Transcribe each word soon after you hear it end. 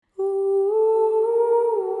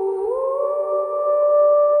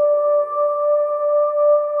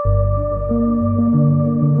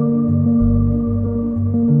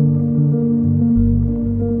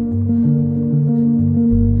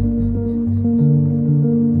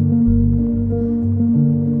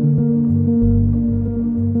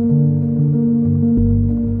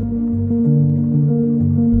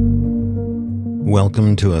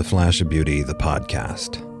Welcome to A Flash of Beauty, the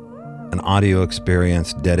podcast, an audio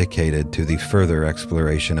experience dedicated to the further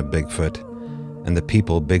exploration of Bigfoot and the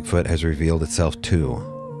people Bigfoot has revealed itself to.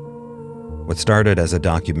 What started as a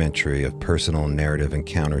documentary of personal narrative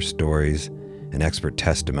encounter stories and expert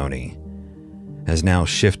testimony has now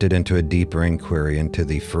shifted into a deeper inquiry into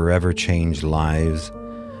the forever changed lives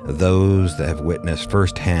of those that have witnessed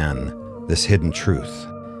firsthand this hidden truth.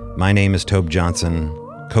 My name is Tobe Johnson,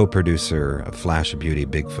 co-producer of Flash of Beauty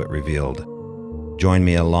Bigfoot Revealed. Join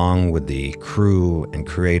me along with the crew and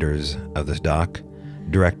creators of this doc,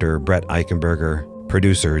 director Brett Eichenberger,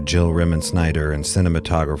 producer Jill Rimmon-Snyder, and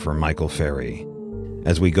cinematographer Michael Ferry,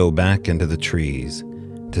 as we go back into the trees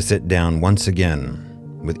to sit down once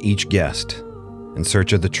again with each guest in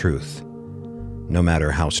search of the truth, no matter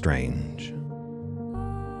how strange.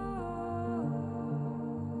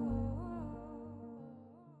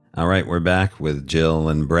 All right, we're back with Jill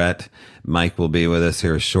and Brett. Mike will be with us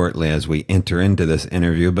here shortly as we enter into this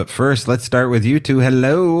interview. But first, let's start with you two.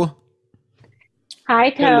 Hello. Hi,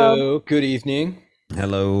 Tobe. Hello. Good evening.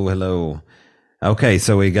 Hello. Okay,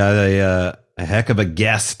 so we got a heck of a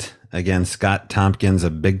guest. Again, Scott Tompkins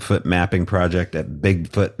of Bigfoot Mapping Project at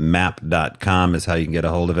bigfootmap.com is how you can get a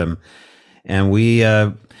hold of him. And we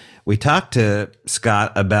talked to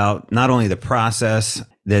Scott about not only the process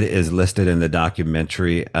that is listed in the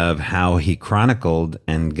documentary of how he chronicled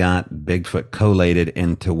and got Bigfoot collated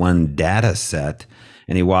into one data set,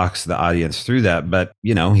 and he walks the audience through that. But,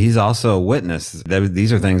 you know, he's also a witness.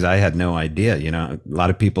 These are things I had no idea. You know, a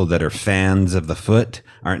lot of people that are fans of the foot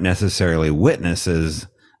aren't necessarily witnesses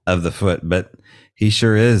of the foot, but he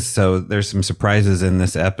sure is. So there's some surprises in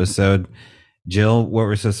this episode. Jill, what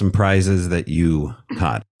were some surprises that you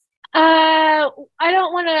caught?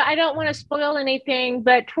 I don't want to spoil anything,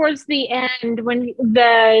 but towards the end, when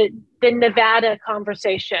the Nevada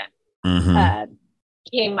conversation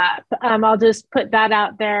came up, I'll just put that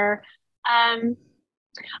out there.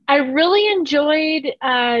 I really enjoyed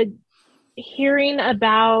hearing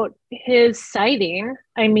about his sighting.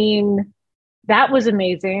 I mean, that was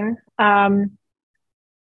amazing.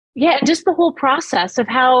 Yeah, just the whole process of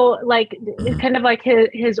how, like, kind of like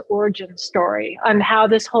his origin story on how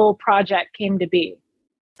this whole project came to be.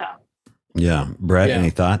 So, yeah, Brett, any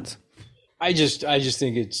thoughts? I just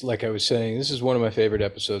think it's, like I was saying, this is one of my favorite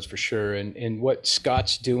episodes for sure. And what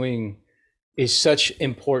Scott's doing is such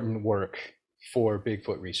important work for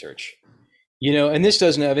Bigfoot research. You know, and this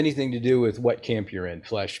doesn't have anything to do with what camp you're in,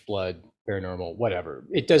 flesh, blood, paranormal, whatever.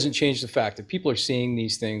 It doesn't change the fact that people are seeing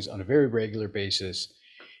these things on a very regular basis.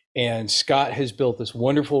 And Scott has built this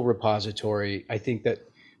wonderful repository, I think, that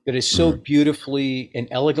is so beautifully and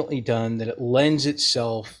elegantly done that it lends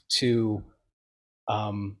itself to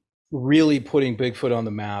really putting Bigfoot on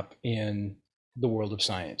the map in the world of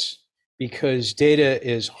science, because data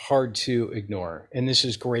is hard to ignore. And this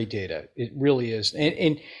is great data. It really is.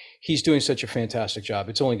 And he's doing such a fantastic job.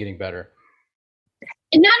 It's only getting better.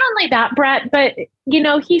 And not only that, Brett, but, you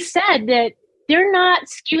know, he said that they're not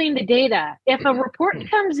skewing the data. If a report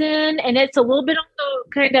comes in and it's a little bit on the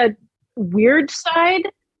kind of weird side,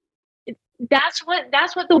 that's what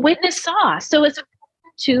the witness saw. So it's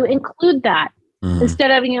important to include that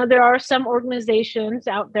instead of, you know, there are some organizations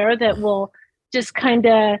out there that will just kind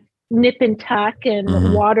of nip and tuck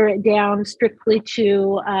and water it down strictly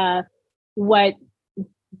to what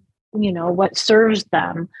serves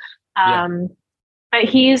them. But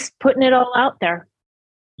he's putting it all out there.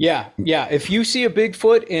 Yeah. If you see a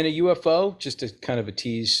Bigfoot and a UFO, just to kind of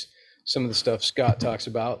tease some of the stuff Scott talks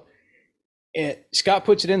about, and Scott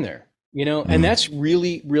puts it in there, you know, and that's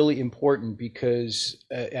really, really important because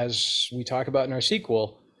as we talk about in our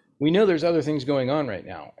sequel, we know there's other things going on right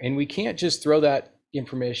now, and we can't just throw that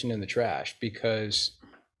information in the trash because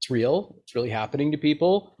it's real, it's really happening to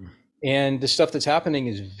people, and the stuff that's happening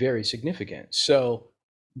is very significant. So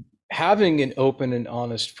having an open and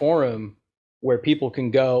honest forum where people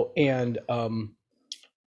can go and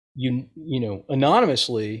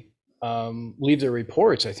anonymously leave their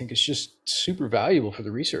reports, I think is just super valuable for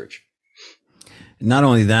the research. Not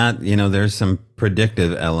only that, you know, there's some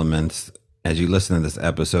predictive elements. As you listen to this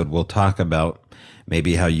episode, we'll talk about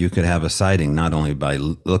maybe how you could have a sighting, not only by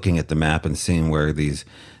looking at the map and seeing where these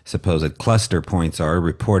supposed cluster points are,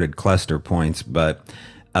 reported cluster points, but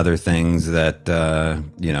other things that,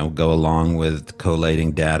 go along with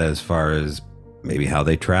collating data as far as maybe how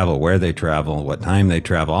they travel, where they travel, what time they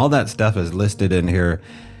travel. All that stuff is listed in here,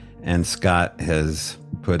 and Scott has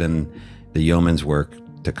put in the yeoman's work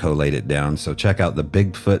to collate it down. So check out the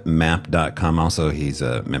bigfootmap.com. Also, he's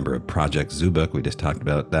a member of Project Zoobook. We just talked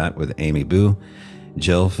about that with Amy Boo.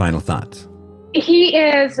 Jill, final thoughts? He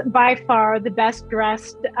is by far the best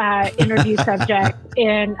dressed interview subject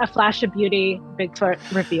in A Flash of Beauty, Bigfoot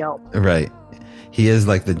Revealed. Right. He is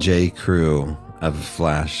like the J. Crew of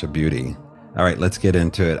Flash of Beauty. All right, let's get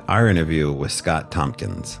into it. Our interview with Scott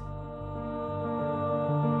Tompkins.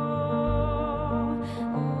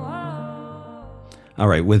 All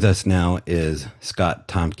right, with us now is Scott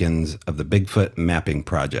Tompkins of the Bigfoot Mapping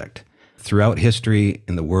Project. Throughout history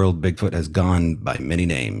in the world, Bigfoot has gone by many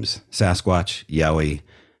names: Sasquatch, Yowie,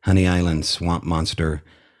 Honey Island Swamp Monster,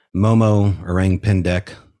 Momo, Orang Pendek,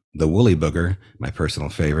 the Woolly Booger, my personal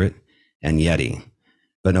favorite, and Yeti.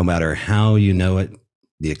 But no matter how you know it,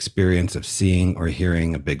 the experience of seeing or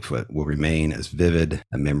hearing a Bigfoot will remain as vivid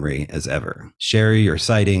a memory as ever. Share your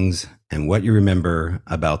sightings and what you remember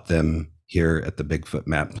about them here at the Bigfoot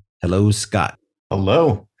Map. Hello, Scott.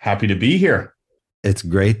 Hello. Happy to be here. It's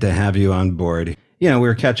great to have you on board. You know, we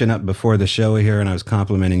were catching up before the show here, and I was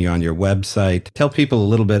complimenting you on your website. Tell people a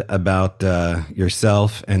little bit about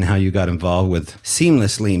yourself and how you got involved with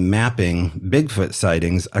seamlessly mapping Bigfoot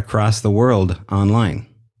sightings across the world online.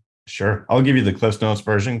 Sure. I'll give you the Cliff Notes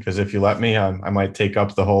version, because if you let me, I might take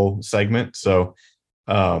up the whole segment. So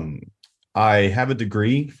I have a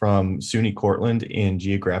degree from SUNY Cortland in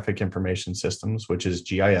Geographic Information Systems, which is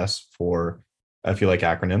GIS for, if you like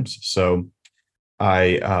acronyms. So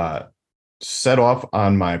I set off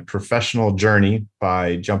on my professional journey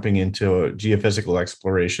by jumping into a geophysical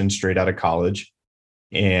exploration straight out of college.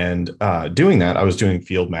 And doing that, I was doing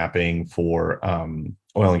field mapping for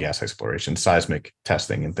oil and gas exploration, seismic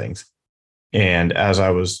testing and things. And as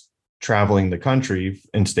I was traveling the country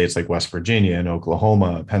in states like West Virginia and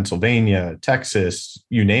Oklahoma, Pennsylvania, Texas,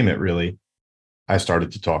 you name it, really, I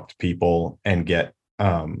started to talk to people and get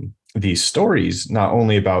these stories, not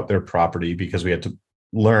only about their property, because we had to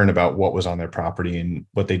learn about what was on their property and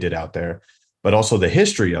what they did out there, but also the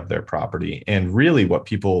history of their property. And really what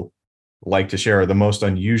people like to share are the most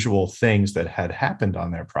unusual things that had happened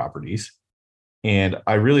on their properties. And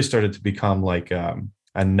I really started to become like a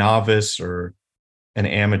novice or an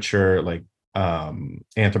amateur, like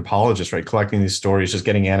anthropologist, right? Collecting these stories, just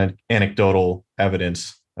getting anecdotal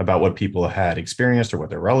evidence about what people had experienced or what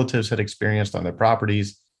their relatives had experienced on their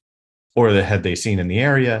properties, or that had they seen in the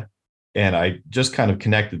area. And I just kind of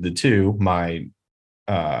connected the two, my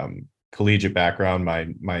collegiate background,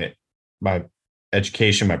 my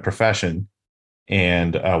education, my profession,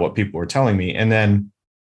 and what people were telling me. And then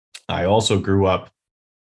I also grew up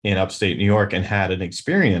in upstate New York and had an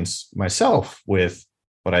experience myself with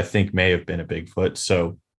what I think may have been a Bigfoot.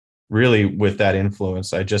 So really with that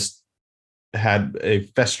influence, I just had a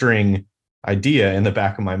festering idea in the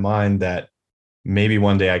back of my mind that maybe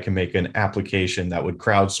one day I can make an application that would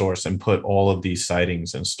crowdsource and put all of these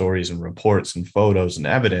sightings and stories and reports and photos and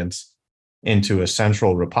evidence into a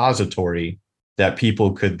central repository that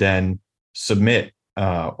people could then submit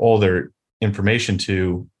all their information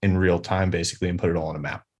to in real time, basically, and put it all on a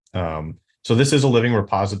map. So this is a living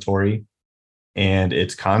repository, and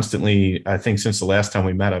it's constantly, I think since the last time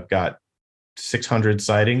we met, I've got 600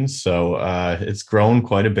 sightings. So it's grown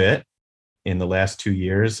quite a bit in the last 2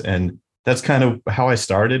 years. And that's kind of how I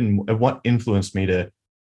started and what influenced me to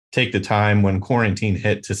take the time when quarantine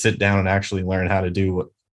hit to sit down and actually learn how to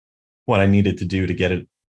do what I needed to do to get it,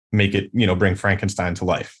 make it, bring Frankenstein to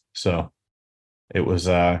life. So it was,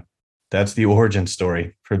 that's the origin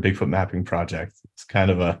story for the Bigfoot Mapping Project. It's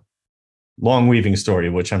kind of a long weaving story,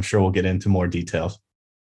 which I'm sure we'll get into more details.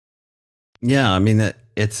 Yeah, I mean,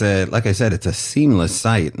 it's like I said, it's a seamless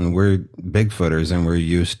site, and we're Bigfooters and we're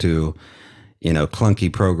used to,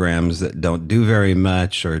 clunky programs that don't do very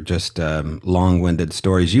much or just long-winded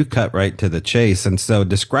stories. You cut right to the chase. And so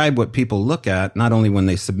describe what people look at, not only when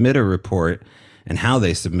they submit a report and how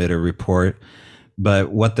they submit a report,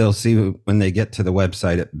 but what they'll see when they get to the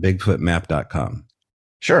website at bigfootmap.com.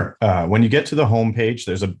 Sure. When you get to the homepage,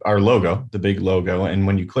 there's our logo, the big logo. And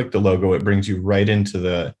when you click the logo, it brings you right into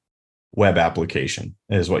the web application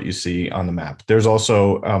is what you see on the map. There's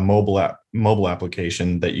also a mobile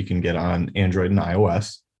application that you can get on Android and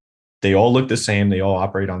iOS. They all look the same. They all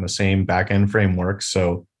operate on the same backend framework.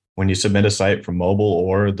 So when you submit a site from mobile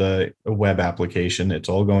or the web application, it's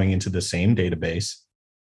all going into the same database.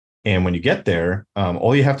 And when you get there,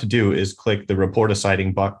 all you have to do is click the report a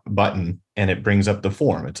sighting button, and it brings up the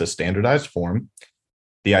form. It's a standardized form.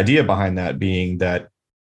 The idea behind that being that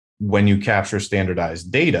when you capture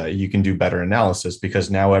standardized data, you can do better analysis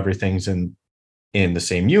because now everything's in the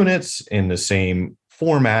same units, in the same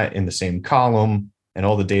format, in the same column, and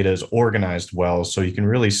all the data is organized well. So you can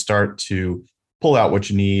really start to pull out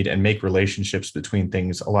what you need and make relationships between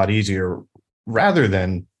things a lot easier rather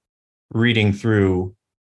than reading through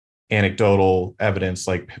anecdotal evidence,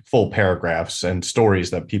 like full paragraphs and stories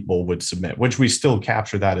that people would submit, which we still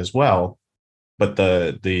capture that as well. But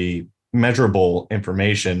the measurable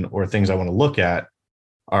information or things I want to look at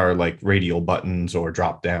are like radial buttons or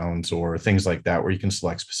drop downs or things like that, where you can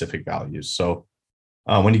select specific values. So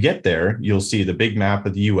when you get there, you'll see the big map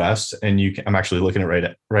of the U.S. and I'm actually looking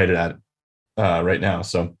at right now.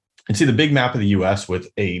 So you can see the big map of the U.S. with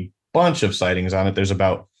a bunch of sightings on it. There's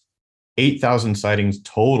about 8,000 sightings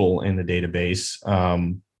total in the database.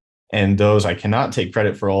 And those, I cannot take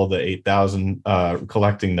credit for all the 8,000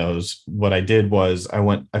 collecting those. What I did was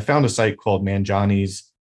I found a site called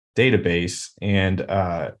Manjani's database, and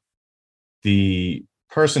the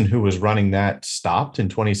person who was running that stopped in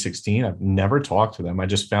 2016. I've never talked to them. I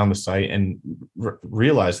just found the site and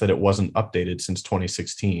realized that it wasn't updated since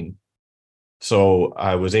 2016. So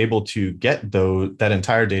I was able to get that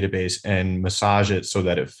entire database and massage it so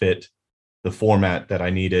that it fit the format that I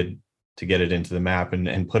needed to get it into the map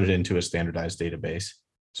and put it into a standardized database.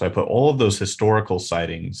 So I put all of those historical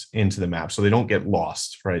sightings into the map so they don't get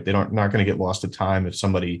lost, right? They're not going to get lost to time if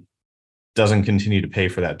somebody doesn't continue to pay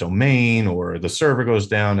for that domain or the server goes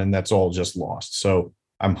down, and that's all just lost. So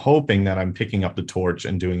I'm hoping that I'm picking up the torch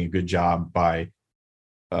and doing a good job by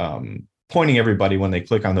pointing everybody when they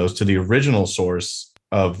click on those to the original source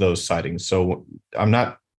of those sightings. So I'm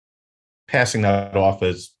not passing that off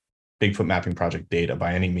as Bigfoot Mapping Project data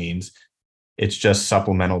by any means. It's just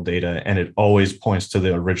supplemental data, and it always points to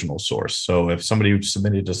the original source. So if somebody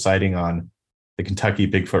submitted a sighting on the Kentucky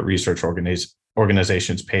Bigfoot Research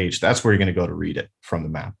Organization's page, that's where you're going to go to read it from the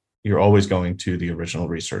map. You're always going to the original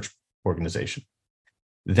research organization.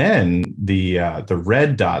 Then the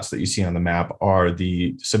red dots that you see on the map are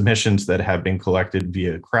the submissions that have been collected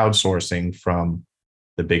via crowdsourcing from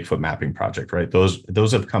the Bigfoot Mapping Project, right?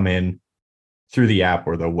 Those have come in through the app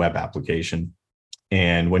or the web application.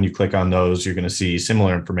 And when you click on those, you're going to see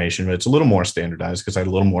similar information, but it's a little more standardized because I had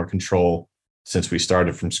a little more control since we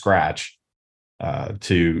started from scratch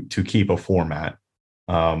to keep a format.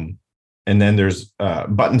 And then there's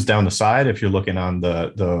buttons down the side. If you're looking on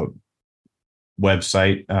the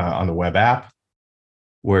website, on the web app,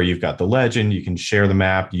 where you've got the legend, you can share the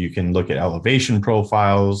map, you can look at elevation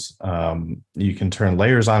profiles, you can turn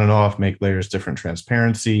layers on and off, make layers different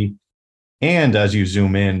transparency. And as you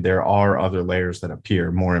zoom in, there are other layers that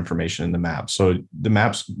appear, more information in the map. So the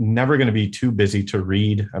map's never going to be too busy to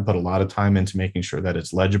read. I put a lot of time into making sure that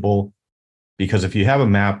it's legible, because if you have a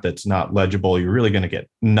map that's not legible, you're really going to get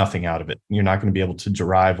nothing out of it. You're not going to be able to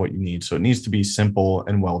derive what you need. So it needs to be simple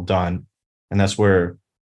and well done. And that's where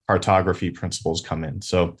cartography principles come in.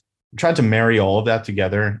 So I tried to marry all of that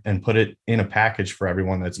together and put it in a package for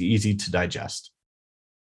everyone that's easy to digest.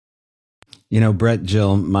 You know, Brett,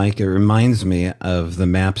 Jill, Mike, it reminds me of the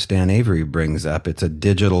map Stan Avery brings up. It's a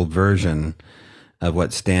digital version of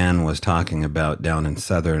what Stan was talking about down in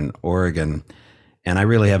Southern Oregon. And I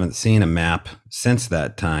really haven't seen a map since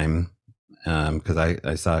that time because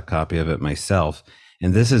I saw a copy of it myself.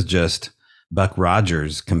 And this is just Buck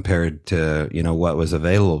Rogers compared to, you know, what was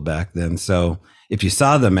available back then. So if you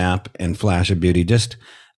saw the map in Flash of Beauty, just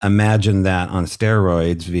imagine that on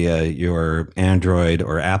steroids via your Android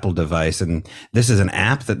or Apple device. And this is an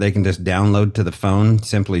app that they can just download to the phone,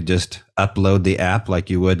 simply just upload the app like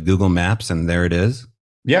you would Google Maps, and there it is.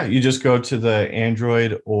 Yeah, you just go to the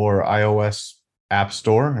Android or iOS app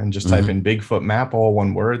store and just type in Bigfoot Map, all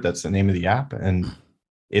one word. That's the name of the app. And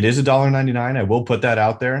it is $1.99. I will put that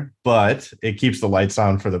out there, but it keeps the lights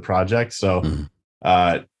on for the project. So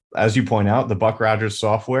as you point out, the Buck Rogers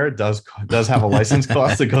software does have a license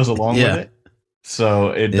cost that goes along with it. So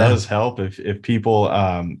it does help if people,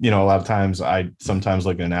 you know, a lot of times I sometimes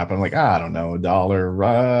look at an app and I'm like, I don't know,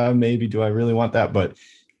 $1, maybe do I really want that? But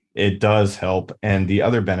it does help. And the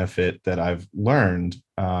other benefit that I've learned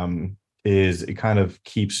is it kind of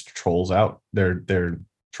keeps trolls out. Their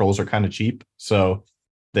trolls are kind of cheap. So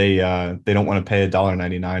they don't want to pay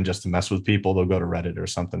 $1.99 just to mess with people. They'll go to Reddit or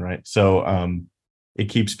something, right? So it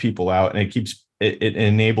keeps people out, and it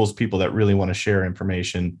enables people that really want to share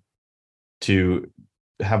information to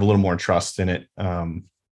have a little more trust in it.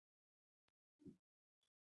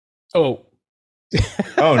 Oh,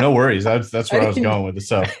 no worries. That's where I was going with it.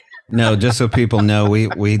 So no, just so people know,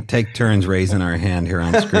 we take turns raising our hand here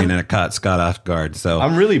on screen, and it caught Scott off guard. So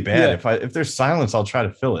I'm really bad. If there's silence, I'll try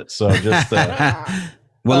to fill it. So just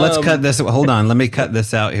well, let's cut this. Hold on, let me cut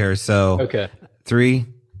this out here. So okay, 3,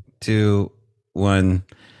 2, 1.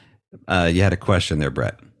 You had a question there,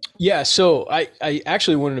 Brett. Yeah, so I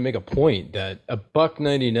actually wanted to make a point that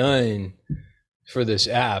 $1.99 for this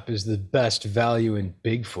app is the best value in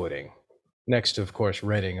Bigfooting, next to, of course,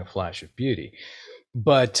 renting a Flash of Beauty.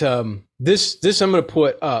 But this I'm going to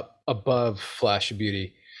put up above Flash of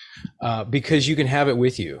Beauty because you can have it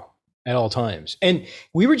with you at all times. And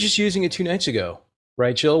we were just using it 2 nights ago,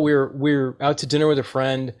 right, Jill? We're out to dinner with a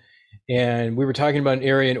friend, and we were talking about an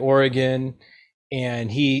area in Oregon.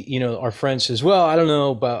 And he, our friend says, well,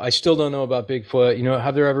 I still don't know about Bigfoot.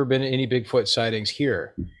 Have there ever been any Bigfoot sightings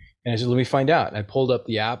here? And I said, let me find out. And I pulled up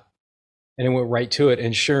the app and it went right to it.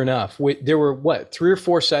 And sure enough, there were 3 or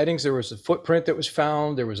 4 sightings. There was a footprint that was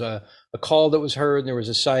found. There was a call that was heard. And there was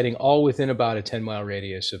a sighting all within about a 10-mile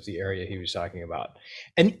radius of the area he was talking about.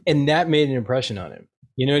 And that made an impression on him.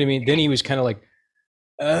 You know what I mean? Then he was kind of like,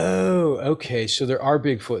 oh, okay. So there are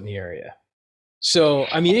Bigfoot in the area. So,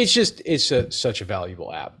 I mean, it's such a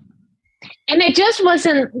valuable app. And it just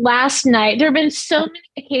wasn't last night. There have been so many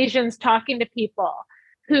occasions talking to people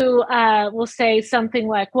who will say something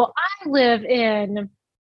like, well, I live in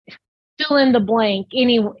fill in the blank,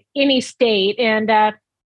 any state. And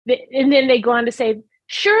then they go on to say,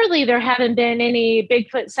 surely there haven't been any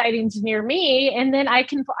Bigfoot sightings near me. And then I'll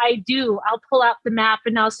pull out the map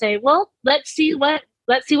and I'll say, well, let's see what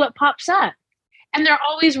pops up. And they're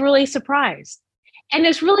always really surprised. And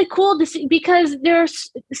it's really cool to see because there's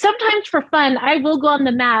sometimes for fun, I will go on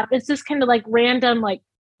the map. It's just kind of like random, like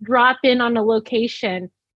drop in on a location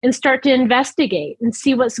and start to investigate and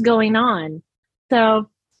see what's going on. So,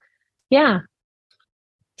 yeah.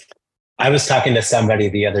 I was talking to somebody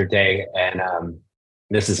the other day, and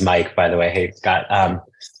this is Mike, by the way. Hey, Scott.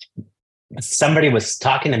 Somebody was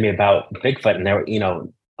talking to me about Bigfoot, and there were,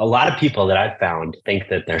 a lot of people that I've found think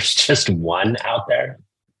that there's just one out there.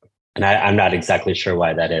 And I'm not exactly sure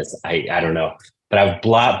why that is. I don't know. But I've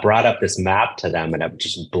brought up this map to them, and it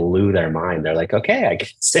just blew their mind. They're like, okay, I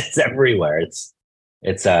guess it's everywhere.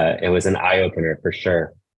 It was an eye opener for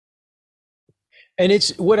sure. And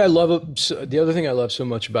it's what I love. The other thing I love so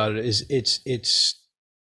much about it is it's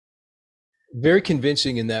very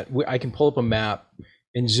convincing in that I can pull up a map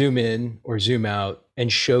and zoom in or zoom out and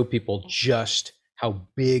show people just how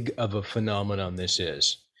big of a phenomenon this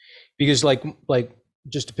is. Because like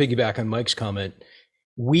just to piggyback on Mike's comment,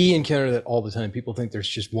 we encounter that all the time. People think there's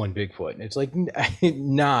just one Bigfoot, and it's like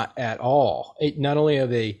not at all. Not only are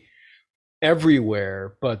they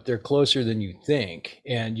everywhere, but they're closer than you think.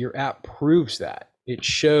 And your app proves that. It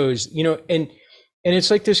shows, and it's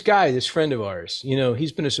like this guy, this friend of ours,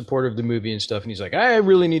 he's been a supporter of the movie and stuff. And he's like, I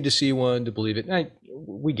really need to see one to believe it. And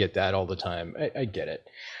we get that all the time. I get it.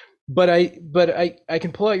 But I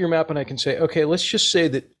can pull out your map and I can say, okay, let's just say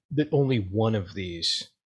that only one of these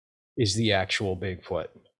is the actual Bigfoot.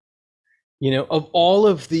 Of all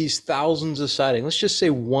of these thousands of sightings, let's just say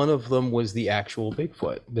one of them was the actual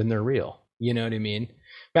Bigfoot, then they're real. You know what I mean?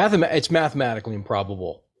 It's mathematically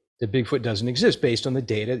improbable that Bigfoot doesn't exist based on the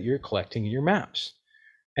data that you're collecting in your maps.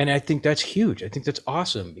 And I think that's huge. I think that's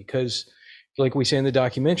awesome because, like we say in the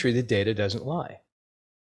documentary, the data doesn't lie.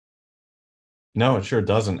 No, it sure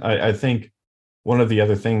doesn't. I think one of the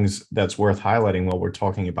other things that's worth highlighting while we're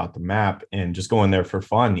talking about the map and just going there for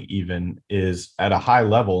fun even is at a high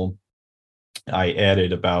level, I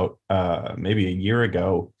added about maybe a year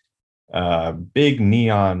ago, big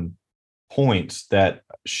neon points that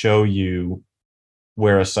show you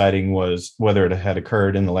where a sighting was, whether it had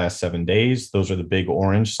occurred in the last 7 days. Those are the big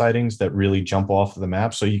orange sightings that really jump off of the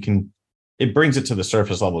map. So it brings it to the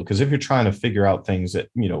surface level. Because if you're trying to figure out things that,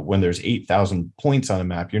 when there's 8,000 points on a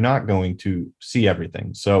map, you're not going to see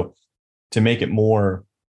everything. So to make it more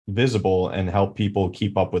visible and help people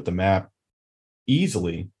keep up with the map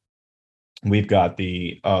easily, we've got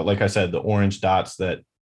the, like I said, the orange dots that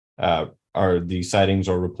are the sightings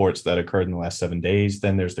or reports that occurred in the last 7 days.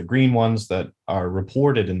 Then there's the green ones that are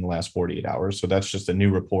reported in the last 48 hours. So that's just a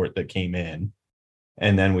new report that came in.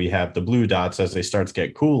 And then we have the blue dots as they start to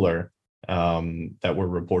get cooler that were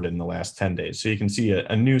reported in the last 10 days. So you can see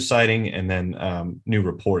a new sighting and then new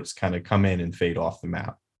reports kind of come in and fade off the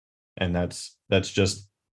map. And that's just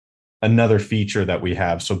another feature that we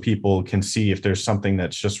have so people can see if there's something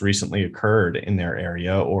that's just recently occurred in their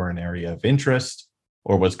area or an area of interest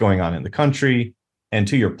or what's going on in the country. And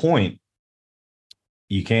to your point,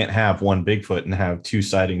 you can't have one Bigfoot and have 2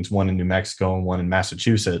 sightings, one in New Mexico and one in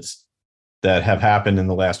Massachusetts, that have happened in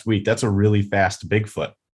the last week. That's a really fast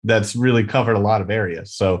Bigfoot that's really covered a lot of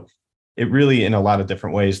areas. So it really, in a lot of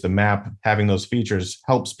different ways, the map having those features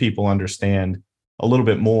helps people understand a little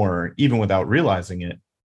bit more, even without realizing it,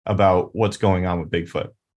 about what's going on with Bigfoot.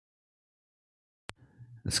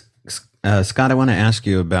 Scott, I want to ask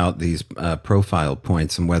you about these profile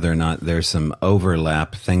points and whether or not there's some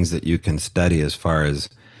overlap, things that you can study as far as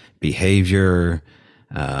behavior,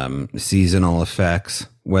 seasonal effects,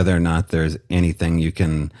 whether or not there's anything you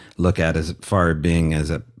can look at as far being as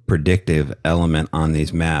a predictive element on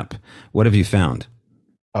these map. What have you found?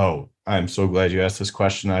 Oh, I'm so glad you asked this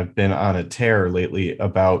question. I've been on a tear lately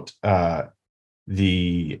about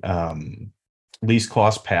the least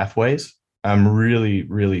cost pathways. I'm really,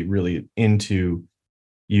 really, really into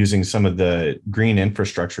using some of the green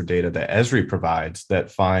infrastructure data that Esri provides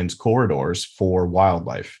that finds corridors for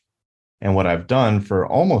wildlife. And what I've done for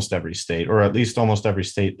almost every state, or at least almost every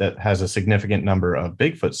state that has a significant number of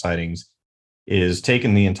Bigfoot sightings, is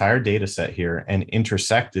taken the entire data set here and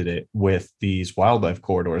intersected it with these wildlife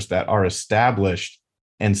corridors that are established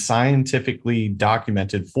and scientifically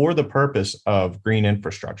documented for the purpose of green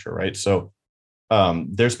infrastructure, right? So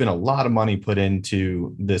there's been a lot of money put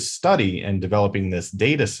into this study and developing this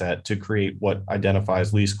data set to create what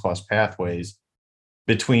identifies least cost pathways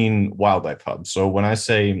between wildlife hubs. So when I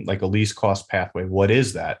say like a least cost pathway, what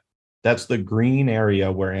is that? That's the green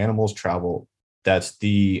area where animals travel. That's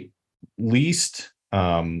the least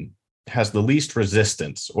has the least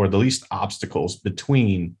resistance or the least obstacles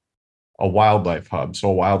between a wildlife hub. So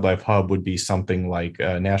a wildlife hub would be something like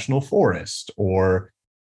a national forest or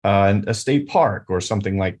a state park or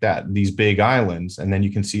something like that, these big islands. And then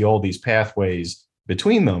you can see all these pathways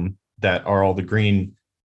between them that are all the green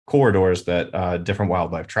corridors that different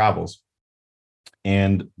wildlife travels.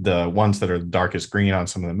 And the ones that are the darkest green on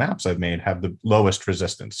some of the maps I've made have the lowest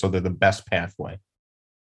resistance. So they're the best pathway.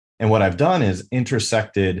 And what I've done is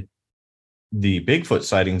intersected the Bigfoot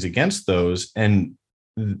sightings against those and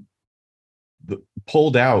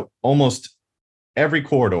pulled out almost every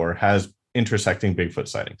corridor has intersecting Bigfoot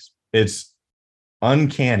sightings. It's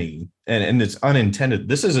uncanny and it's unintended.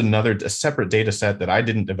 This is a separate data set that I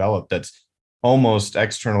didn't develop that's almost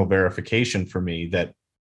external verification for me that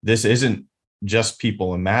this isn't just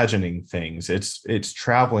people imagining things. It's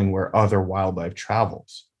traveling where other wildlife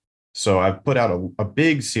travels. So I've put out a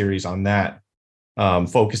big series on that,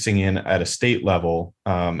 focusing in at a state level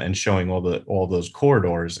and showing all those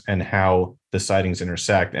corridors and how the sightings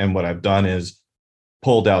intersect. And what I've done is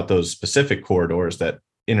pulled out those specific corridors that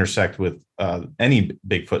intersect with any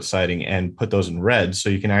Bigfoot sighting and put those in red, so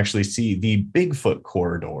you can actually see the Bigfoot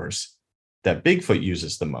corridors that Bigfoot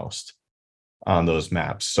uses the most on those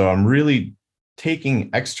maps. So I'm really taking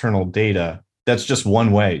external data. That's just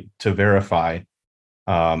one way to verify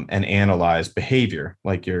and analyze behavior,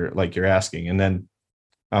 like you're asking. And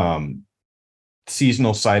then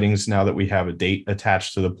seasonal sightings, now that we have a date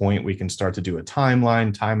attached to the point, we can start to do a time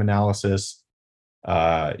analysis.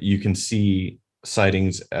 You can see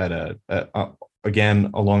sightings at again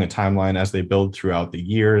along a timeline as they build throughout the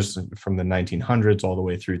years from the 1900s all the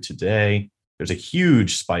way through today. There's a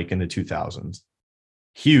huge spike in the 2000s,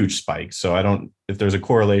 huge spike. So if there's a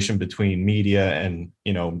correlation between media and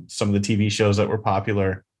some of the TV shows that were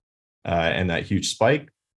popular and that huge spike,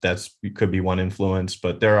 it could be one influence.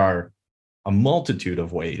 But there are a multitude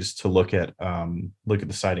of ways to look at the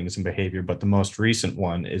sightings and behavior. But the most recent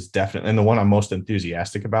one is definitely, and the one I'm most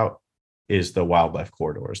enthusiastic about, is the wildlife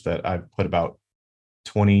corridors that I've put about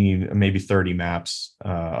 20, maybe 30 maps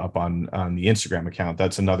up on the Instagram account.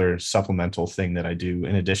 That's another supplemental thing that I do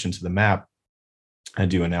in addition to the map. I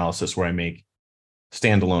do analysis where I make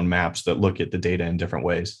standalone maps that look at the data in different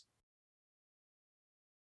ways.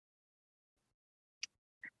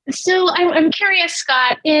 So I'm curious,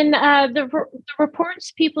 Scott, in the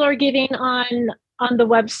reports people are giving on the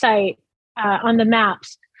website, on the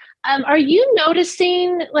maps, are you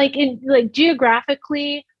noticing like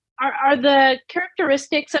geographically, are the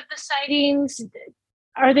characteristics of the sightings,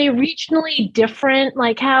 are they regionally different?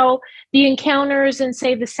 Like how the encounters in,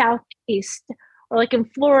 say, the Southeast, or like in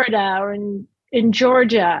Florida or in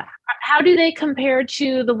Georgia, how do they compare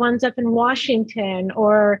to the ones up in Washington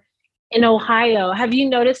or in Ohio? Have you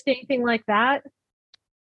noticed anything like that?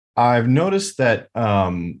 I've noticed that,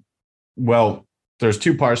 well, there's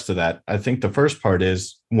two parts to that. I think the first part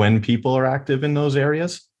is when people are active in those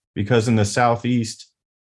areas, because in the Southeast,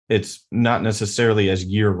 it's not necessarily as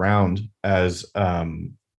year round as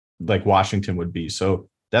like Washington would be. So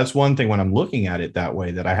that's one thing when I'm looking at it that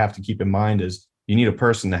way that I have to keep in mind is you need a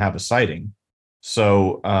person to have a sighting.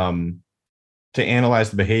 So to analyze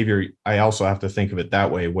the behavior, I also have to think of it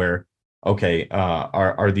that way where, okay,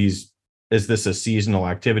 is this a seasonal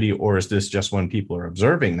activity or is this just when people are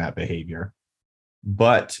observing that behavior?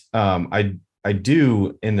 But I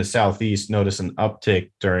do in the Southeast notice an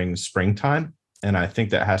uptick during springtime. And I think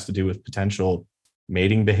that has to do with potential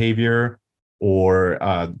mating behavior, or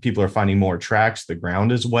people are finding more tracks. The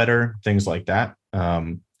ground is wetter, things like that.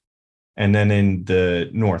 And then in the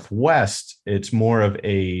Northwest, it's more of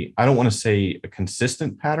I don't want to say a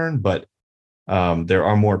consistent pattern, but there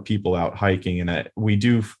are more people out hiking, and we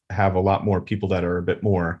do have a lot more people that are a bit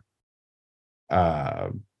more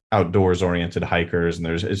outdoors oriented hikers. And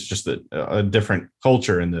it's just a different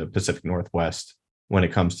culture in the Pacific Northwest when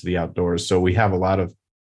it comes to the outdoors. So we have a lot of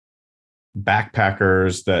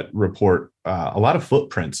backpackers that report a lot of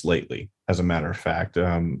footprints lately, as a matter of fact.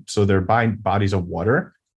 So they're by bodies of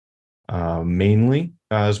water, mainly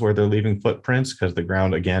is where they're leaving footprints, because the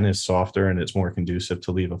ground, again, is softer and it's more conducive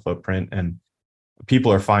to leave a footprint. And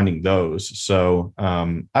people are finding those. So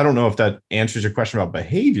I don't know if that answers your question about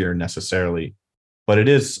behavior necessarily, but it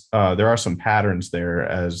is, there are some patterns there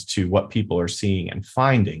as to what people are seeing and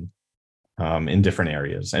finding in different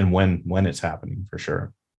areas, and when it's happening, for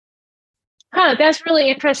sure. Huh, that's really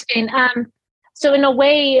interesting. So in a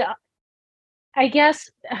way, I guess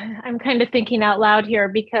I'm kind of thinking out loud here,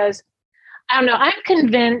 because I don't know, I'm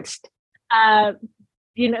convinced, that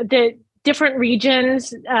different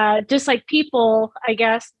regions, just like people, I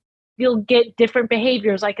guess, you'll get different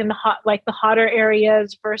behaviors, like in the hotter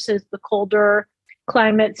areas versus the colder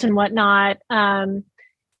climates and whatnot,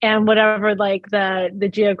 and whatever like the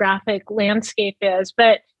geographic landscape is.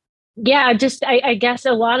 But yeah, just I guess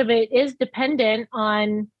a lot of it is dependent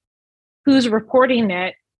on who's reporting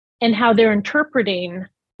it and how they're interpreting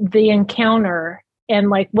the encounter, and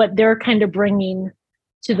like what they're kind of bringing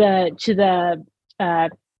to the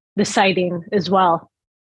sighting as well.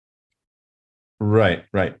 Right.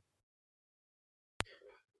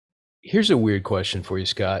 Here's a weird question for you,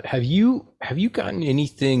 Scott. Have you gotten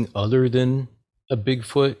anything other than a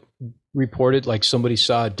Bigfoot reported? Like somebody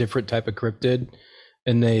saw a different type of cryptid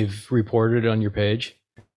and they've reported it on your page?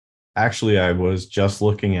 Actually, I was just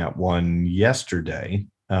looking at one yesterday.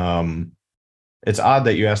 It's odd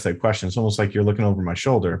that you asked that question. It's almost like you're looking over my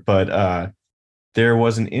shoulder, but there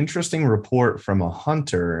was an interesting report from a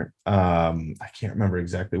hunter. I can't remember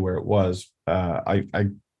exactly where it was.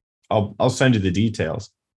 I'll send you the details.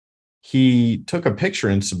 He took a picture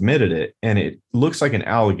and submitted it, and it looks like an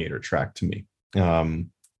alligator track to me.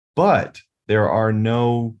 But there are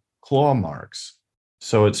no claw marks.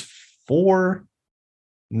 So it's 4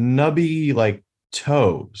 nubby like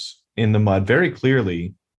toes in the mud very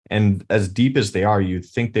clearly. And as deep as they are, you'd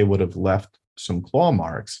think they would have left some claw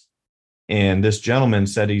marks. And this gentleman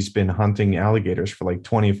said he's been hunting alligators for like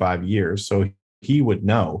 25 years. So he would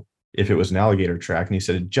know if it was an alligator track. And he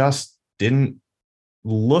said it just didn't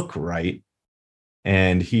look right.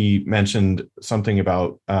 And he mentioned something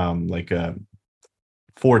about like a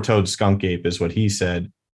 4-toed skunk ape is what he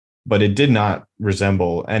said, but it did not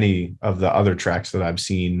resemble any of the other tracks that I've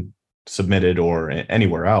seen submitted or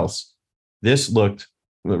anywhere else. This looked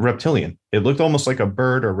reptilian. It looked almost like a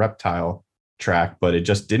bird or reptile track, but it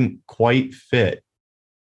just didn't quite fit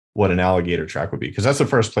what an alligator track would be. Because that's the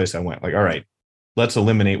first place I went. Like, all right, let's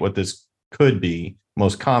eliminate what this could be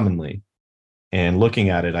most commonly. And looking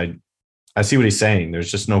at it, I see what he's saying.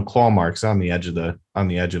 There's just no claw marks on the edge of the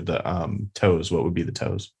toes. What would be the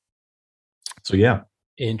toes? So yeah.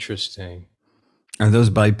 Interesting. Are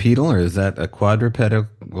those bipedal, or is that a quadruped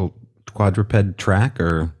track,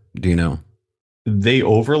 or do you know? They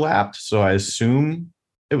overlapped, so I assume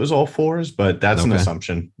it was all 4s, but that's an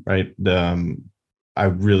assumption, right? That's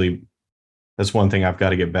one thing I've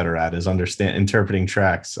got to get better at, is interpreting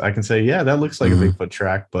tracks. I can say, yeah, that looks like a Bigfoot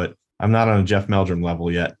track, but I'm not on a Jeff Meldrum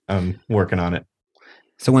level yet. I'm working on it.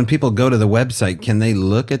 So when people go to the website, can they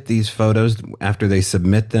look at these photos after they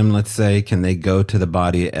submit them? Let's say, can they go to the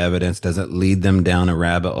body of evidence? Does it lead them down a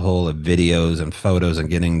rabbit hole of videos and photos and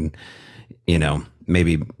getting,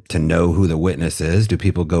 maybe to know who the witness is? Do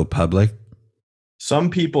people go public?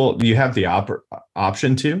 Some people, you have the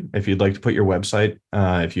option to, if you'd like to put your website,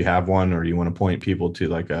 if you have one, or you want to point people to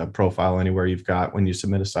like a profile anywhere you've got when you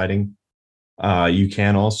submit a sighting. You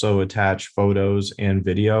can also attach photos and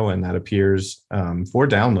video, and that appears for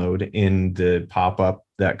download in the pop-up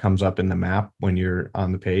that comes up in the map when you're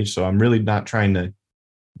on the page. So I'm really not trying to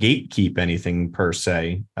gatekeep anything per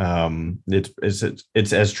se.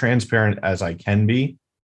 It's as transparent as I can be.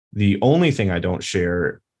 The only thing I don't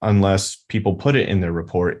share, unless people put it in their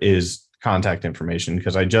report, is contact information,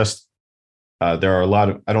 because there are a lot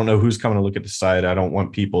of, I don't know who's coming to look at the site. I don't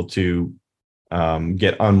want people to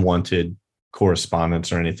get unwanted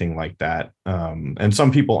correspondence or anything like that. And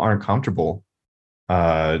some people aren't comfortable,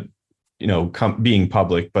 being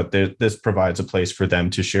public, but this provides a place for them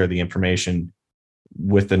to share the information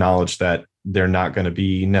with the knowledge that they're not going to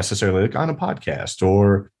be necessarily like on a podcast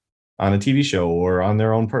or on a TV show or on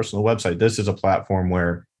their own personal website. This is a platform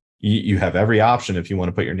where you have every option. If you want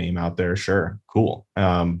to put your name out there, sure, cool.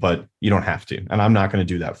 But you don't have to. And I'm not going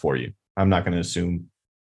to do that for you. I'm not going to assume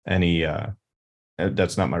any,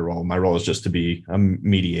 that's not my role. My role is just to be a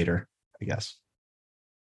mediator, I guess.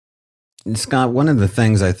 Scott, one of the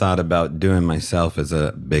things I thought about doing myself as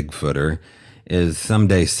a Bigfooter is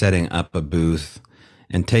someday setting up a booth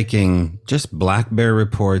and taking just black bear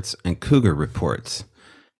reports and cougar reports,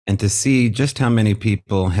 and to see just how many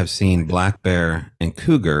people have seen black bear and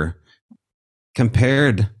cougar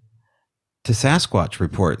compared to Sasquatch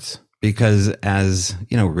reports. Because as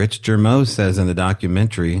you know, Rich Germeau says in the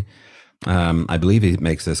documentary, I believe he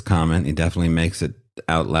makes this comment, he definitely makes it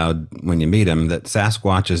out loud when you meet him, that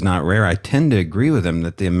Sasquatch is not rare. I tend to agree with him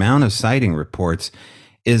that the amount of sighting reports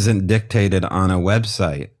isn't dictated on a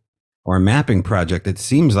website or a mapping project. It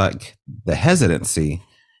seems like the hesitancy,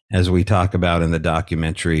 as we talk about in the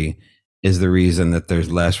documentary, is the reason that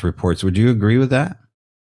there's less reports. Would you agree with that?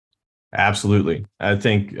 Absolutely. I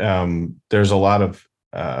think there's a lot of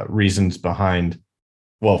reasons behind,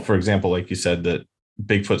 well, for example, like you said, that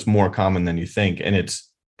Bigfoot's more common than you think, and it's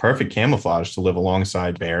perfect camouflage to live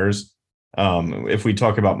alongside bears. If we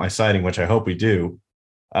talk about my sighting, which I hope we do,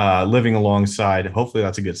 living alongside, hopefully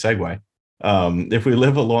that's a good segue. If we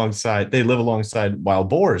live alongside, they live alongside wild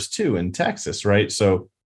boars too in Texas, right? So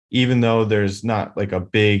even though there's not like a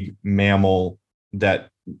big mammal that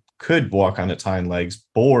could walk on its hind legs,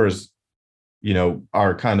 boars,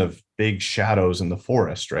 are kind of big shadows in the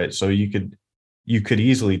forest, right? So you could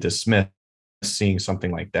easily dismiss seeing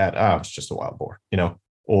something like that. Oh, it's just a wild boar,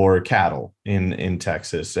 or cattle in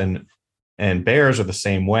Texas, and bears are the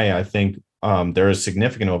same way. I think there is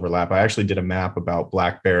significant overlap. I actually did a map about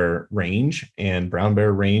black bear range and brown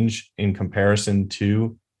bear range in comparison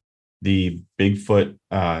to the Bigfoot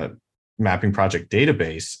mapping project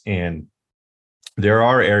database, and there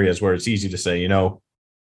are areas where it's easy to say,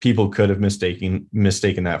 people could have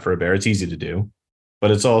mistaken that for a bear. It's easy to do,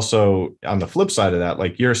 but it's also on the flip side of that,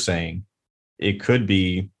 like you're saying, it could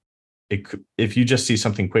be, if you just see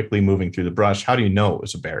something quickly moving through the brush, how do you know it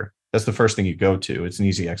was a bear? That's the first thing you go to. It's an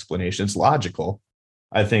easy explanation. It's logical.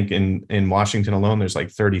 I think in Washington alone, there's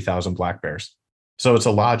like 30,000 black bears. So it's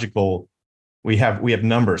a logical, we have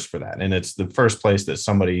numbers for that. And it's the first place that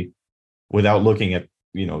somebody, without looking at,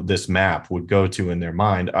 this map, would go to in their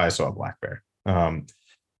mind, I saw a black bear.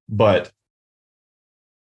 But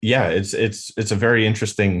yeah, it's a very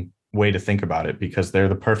interesting way to think about it, because they're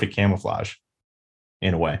the perfect camouflage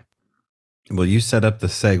in a way. Well, you set up the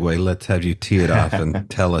segue. Let's have you tee it off and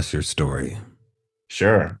tell us your story.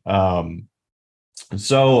 Sure.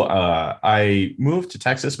 So I moved to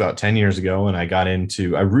Texas about 10 years ago, and I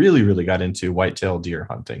really, really got into whitetail deer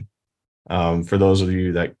hunting. For those of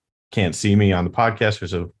you that can't see me on the podcast,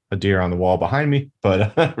 there's a deer on the wall behind me,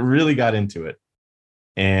 but I really got into it.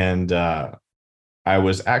 And I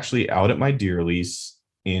was actually out at my deer lease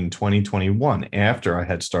in 2021 after I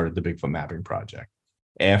had started the Bigfoot mapping project,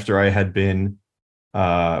 after I had been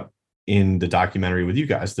in the documentary with you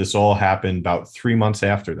guys. This all happened about 3 months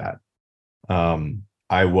after that.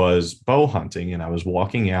 I was bow hunting, and I was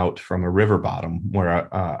walking out from a river bottom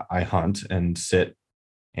where I hunt and sit.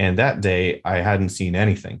 And that day I hadn't seen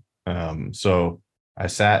anything. So I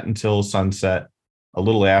sat until sunset, a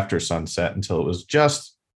little after sunset, until it was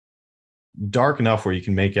just dark enough where you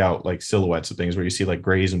can make out like silhouettes of things, where you see like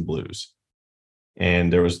grays and blues.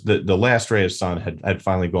 And there was the last ray of sun had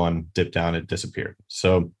finally dipped down, it disappeared.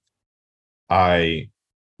 So I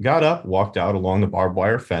got up, walked out along the barbed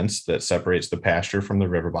wire fence that separates the pasture from the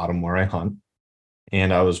river bottom where I hunt.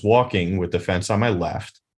 And I was walking with the fence on my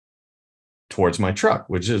left towards my truck,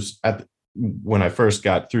 which is when I first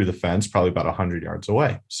got through the fence, probably about 100 yards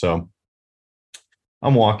away. So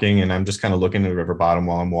I'm walking, and I'm just kind of looking at the river bottom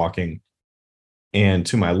while I'm walking. And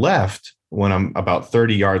to my left, when I'm about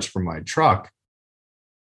 30 yards from my truck,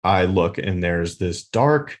 I look, and there's this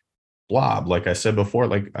dark blob. Like I said before,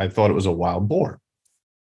 like I thought it was a wild boar,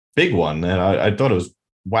 big one. And I thought it was,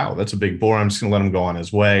 wow, that's a big boar. I'm just going to let him go on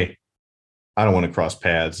his way. I don't want to cross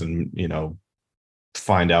paths and,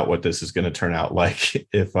 find out what this is going to turn out like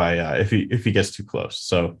if he gets too close.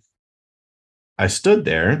 So I stood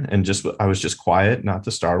there and I was just quiet, not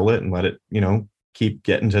to startle it, and let it, keep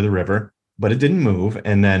getting to the river, but it didn't move.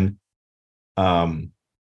 And then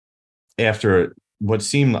after what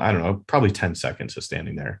seemed, I don't know, probably 10 seconds of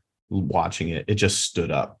standing there watching it, it just stood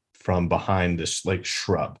up from behind this like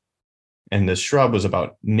shrub. And this shrub was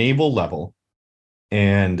about navel level.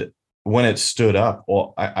 And when it stood up,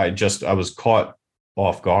 well, I was caught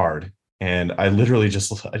off guard. And I literally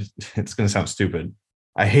just, it's going to sound stupid.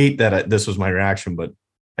 I hate that this was my reaction, but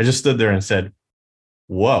I just stood there and said,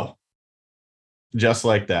 whoa. just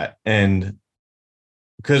like that. And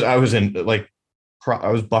because I was in like,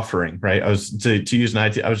 I was buffering, right? I was to use an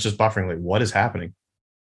IT, I was just buffering, like, what is happening?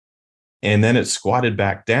 And then it squatted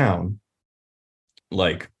back down.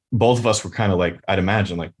 Like both of us were kind of like, I'd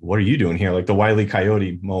imagine, like, what are you doing here? Like the Wile E.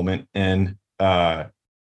 Coyote moment. And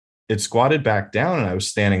it squatted back down, and I was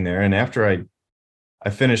standing there. And after I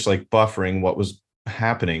finished like buffering what was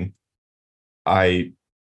happening, I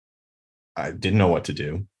didn't know what to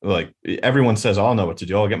do. Like everyone says, I'll know what to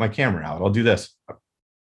do. I'll get my camera out. I'll do this.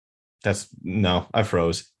 No, I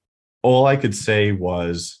froze. All I could say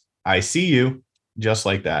was, I see you, just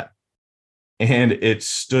like that. And it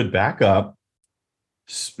stood back up,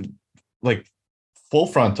 like full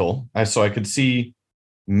frontal. So I could see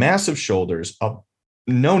massive shoulders,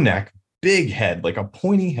 no neck, big head, like a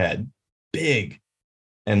pointy head, big,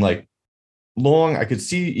 and like long. I could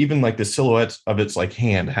see even like the silhouette of its like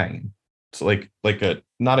hand hanging. So like a,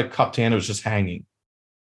 not a cupped hand, it was just hanging.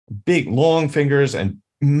 Big, long fingers and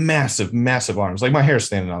massive, massive arms. Like my hair's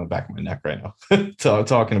standing on the back of my neck right now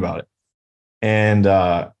talking about it.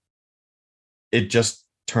 And it just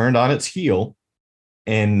turned on its heel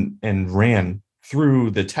and ran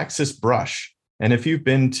through the Texas brush. And if you've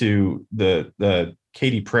been to the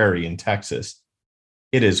Katy Prairie in Texas,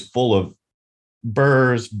 it is full of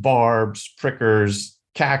burrs, barbs, prickers,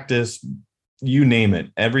 cactus, you name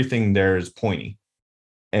it. Everything there is pointy.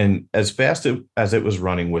 And as fast as it was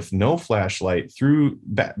running with no flashlight through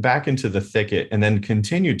back into the thicket, and then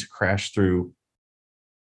continued to crash through,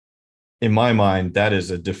 in my mind, that is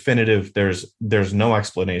a definitive, there's no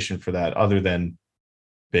explanation for that other than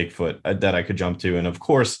Bigfoot that I could jump to. And of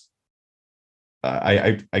course,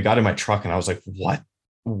 I got in my truck and I was like,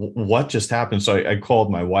 what just happened? So I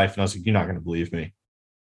called my wife and I was like, you're not going to believe me.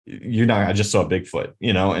 I just saw Bigfoot,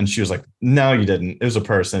 and she was like, no, you didn't. It was a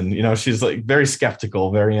person, she's like very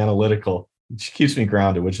skeptical, very analytical. She keeps me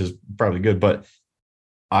grounded, which is probably good, but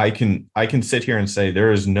I can sit here and say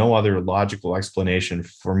there is no other logical explanation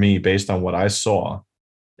for me based on what I saw.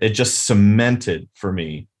 It just cemented for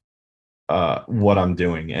me what I'm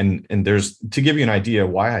doing. And there's, to give you an idea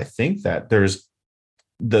why I think that, there's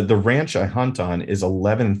the ranch I hunt on is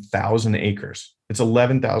 11,000 acres. It's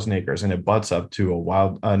 11,000 acres, and it butts up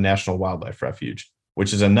to a national wildlife refuge,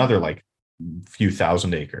 which is another like few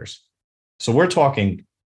thousand acres. So we're talking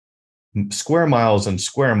square miles and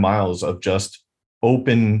square miles of just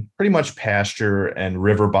open, pretty much pasture and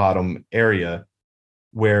river bottom area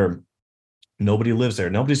where nobody lives there.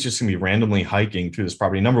 Nobody's just going to be randomly hiking through this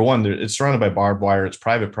property. Number one, it's surrounded by barbed wire. It's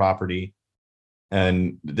private property.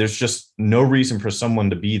 And there's just no reason for someone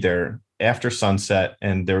to be there after sunset.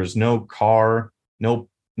 And there was no car,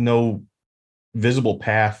 no visible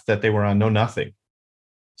path that they were on, no nothing.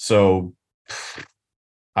 So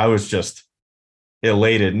I was just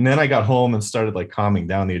elated. And then I got home and started like calming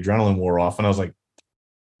down. The adrenaline wore off. And I was like,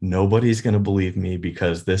 nobody's going to believe me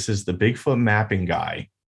because this is the Bigfoot mapping guy,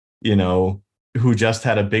 who just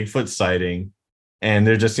had a Bigfoot sighting. And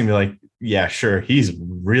they're just going to be like, yeah, sure, he's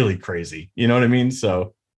really crazy. You know what I mean?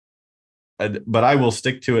 So, but I will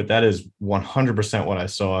stick to it. That is 100% what I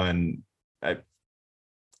saw. And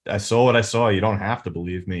I saw what I saw. You don't have to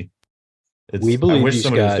believe me. We believe you, I wish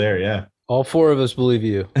somebody Scott. was there. Yeah. All four of us believe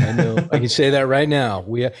you. I know. I can say that right now.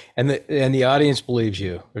 And the audience believes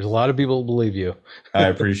you. There's a lot of people who believe you. I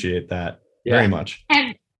appreciate that very much.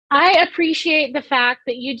 And I appreciate the fact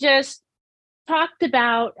that you just talked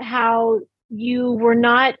about how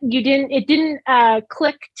it didn't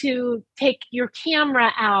click to take your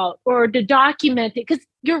camera out or to document it. Because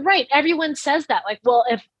you're right. Everyone says that. Like, well,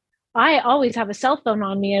 if I always have a cell phone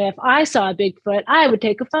on me and if I saw a Bigfoot, I would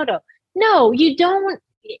take a photo. No, you don't.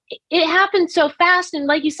 It happens so fast. And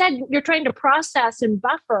like you said, you're trying to process and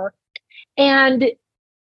buffer. And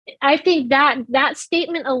I think that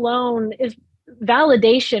statement alone is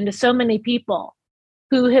validation to so many people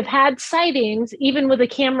who have had sightings, even with a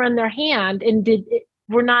camera in their hand, and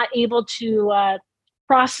were not able to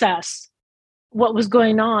process what was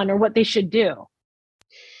going on or what they should do.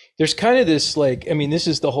 There's kind of this, this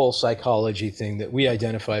is the whole psychology thing that we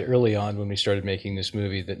identified early on when we started making this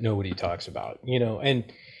movie that nobody talks about, and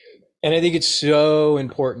I think it's so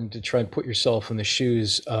important to try and put yourself in the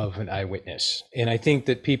shoes of an eyewitness. And I think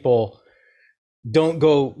that people don't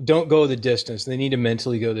go the distance. They need to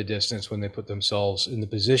mentally go the distance when they put themselves in the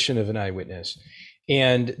position of an eyewitness.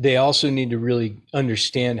 And they also need to really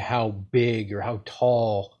understand how big or how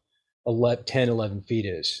tall 10, 11 feet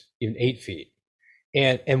is, even 8 feet.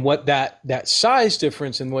 And what that size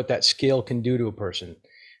difference and what that scale can do to a person,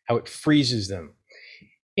 how it freezes them.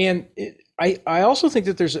 And I also think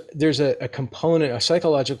that there's a component, a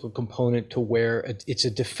psychological component to where it's a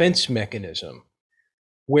defense mechanism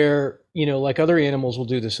where, like other animals will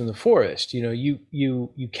do this in the forest.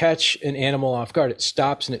 You catch an animal off guard, it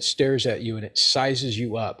stops and it stares at you and it sizes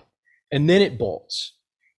you up, and then it bolts.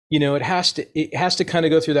 It has to kind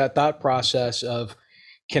of go through that thought process of,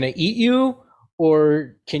 can I eat you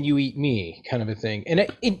or can you eat me, kind of a thing. And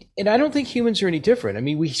I don't think humans are any different. I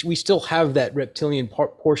mean, we still have that reptilian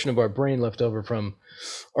portion of our brain left over from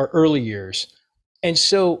our early years. And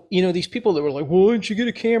so, these people that were like, well, why don't you get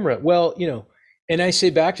a camera? Well, and I say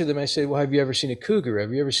back to them, I say, well, have you ever seen a cougar?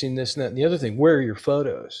 Have you ever seen this and that and the other thing? Where are your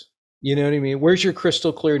photos? You know what I mean? Where's your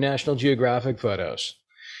crystal clear National Geographic photos?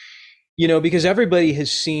 Because everybody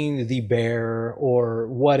has seen the bear or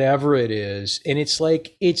whatever it is. And it's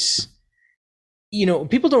like, people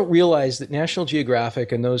don't realize that National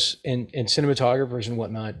Geographic and those and cinematographers and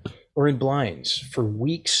whatnot are in blinds for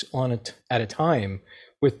weeks at a time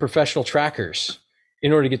with professional trackers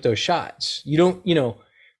in order to get those shots. You don't,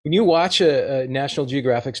 when you watch a National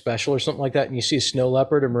Geographic special or something like that and you see a snow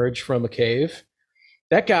leopard emerge from a cave,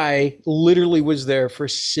 that guy literally was there for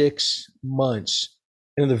 6 months.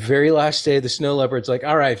 And on the very last day, the snow leopard's like,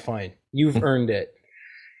 all right, fine, you've earned it.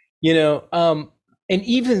 And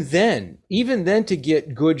even then to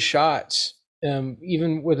get good shots,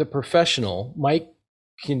 even with a professional, Mike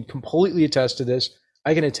can completely attest to this.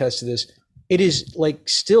 I can attest to this. It is like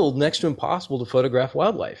still next to impossible to photograph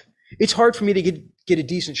wildlife. It's hard for me to get a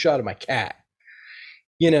decent shot of my cat,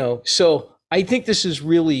 so I think this is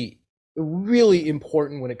really, really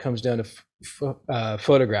important when it comes down to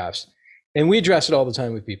photographs. And we address it all the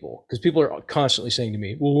time with people because people are constantly saying to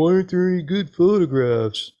me, well, why aren't there any good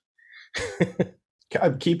photographs?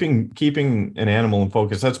 Keeping an animal in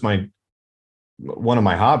focus, that's one of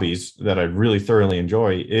my hobbies that I really thoroughly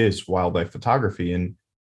enjoy is wildlife photography. And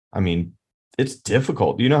I mean, it's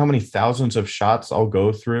difficult. Do you know how many thousands of shots I'll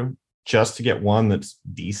go through just to get one that's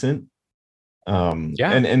decent?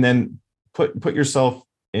 Yeah. And then put yourself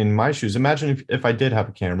in my shoes. Imagine if I did have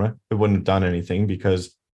a camera, it wouldn't have done anything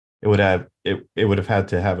because it would have had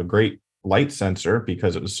to have a great light sensor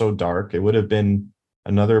because it was so dark. It would have been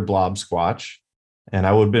another blob squatch, and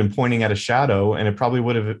I would have been pointing at a shadow, and it probably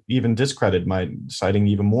would have even discredited my sighting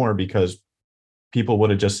even more because people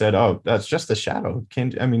would have just said, oh, that's just a shadow.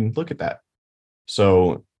 Look at that.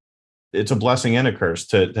 So it's a blessing and a curse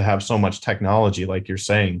to have so much technology, like you're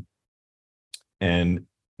saying. And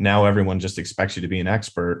now everyone just expects you to be an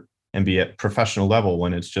expert and be at professional level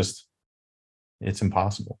when it's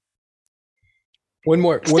impossible. One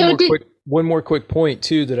more quick point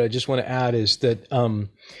too that I just want to add is that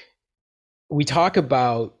we talk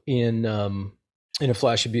about in A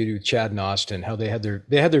Flash of Beauty with Chad and Austin how they had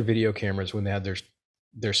their video cameras when they had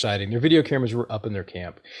their sighting. Their video cameras were up in their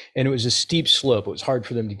camp, and it was a steep slope. It was hard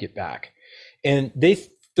for them to get back, and they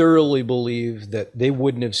thoroughly believe that they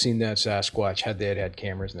wouldn't have seen that Sasquatch had they had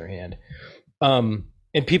cameras in their hand.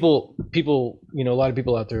 And people, a lot of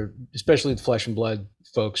people out there, especially the flesh and blood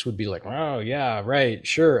folks, would be like, oh yeah, right,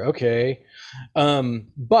 sure, okay.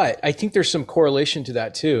 But I think there's some correlation to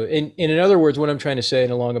that too. And in other words, what I'm trying to say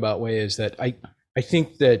in a long about way is that I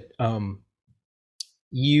think that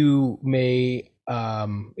you may,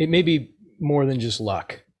 it may be more than just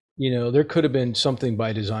luck. There could have been something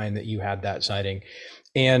by design that you had that sighting.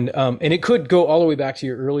 And it could go all the way back to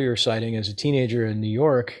your earlier sighting as a teenager in New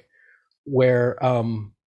York, where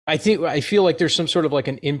I feel like there's some sort of like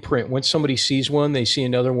an imprint. Once somebody sees one, they see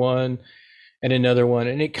another one and another one,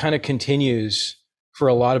 and it kind of continues for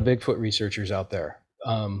a lot of Bigfoot researchers out there.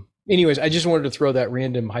 Anyways, I just wanted to throw that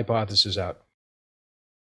random hypothesis out.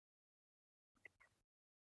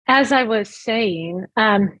 As I was saying,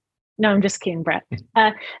 no, I'm just kidding, Brett.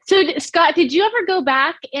 So Scott, did you ever go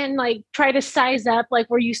back and like try to size up like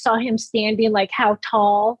where you saw him standing, like how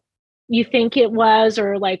tall you think it was,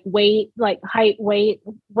 or like weight, like height, weight?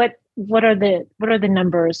 What are the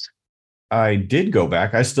numbers? I did go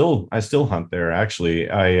back. I still hunt there. Actually,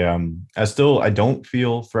 I don't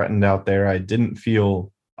feel threatened out there. I didn't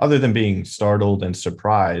feel, other than being startled and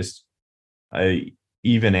surprised.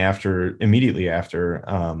 Immediately after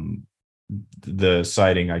the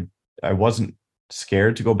sighting, I wasn't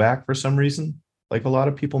scared to go back for some reason, like a lot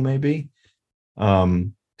of people may be.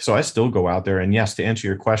 So I still go out there. And yes, to answer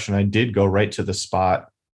your question, I did go right to the spot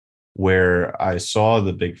where I saw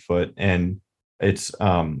the Bigfoot, and it's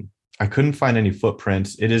I couldn't find any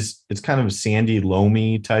footprints. It's kind of a sandy,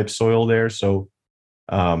 loamy type soil there. So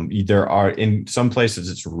there are, in some places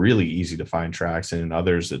it's really easy to find tracks, and in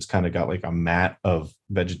others it's kind of got like a mat of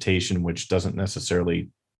vegetation which doesn't necessarily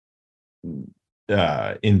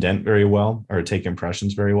indent very well or take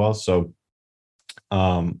impressions very well. So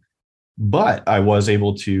But I was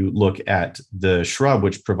able to look at the shrub,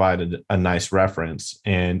 which provided a nice reference.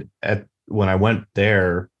 And when I went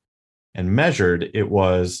there and measured, it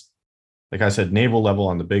was, like I said, navel level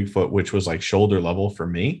on the Bigfoot, which was like shoulder level for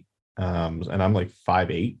me. And I'm like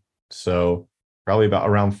 5'8", so probably about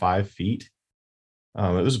around 5 feet.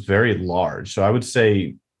 It was very large. So I would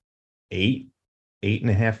say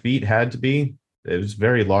 8.5 feet had to be. It was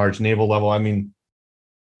very large navel level. I mean,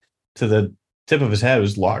 to the tip of his head, it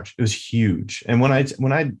was large. It was huge. And when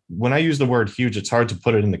I use the word huge, it's hard to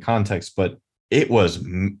put it in the context, but it was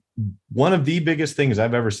one of the biggest things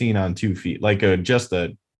I've ever seen on 2 feet, like just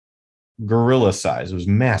a gorilla size. It was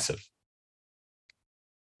massive.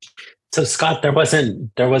 So Scott, there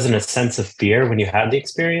wasn't a sense of fear when you had the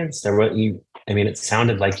experience. I mean, it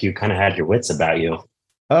sounded like you kind of had your wits about you,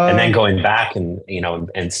 and then going back and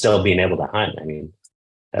and still being able to hunt. I mean,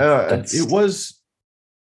 it was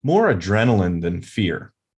more adrenaline than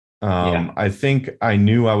fear. I think I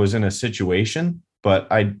knew I was in a situation, but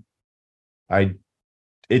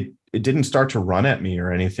it didn't start to run at me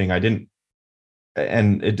or anything. I've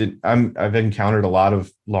encountered a lot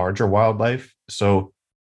of larger wildlife, so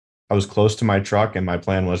I was close to my truck, and my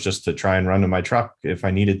plan was just to try and run to my truck if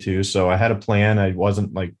I needed to. So I had a plan. I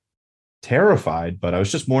wasn't like terrified, but I was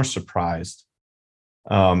just more surprised.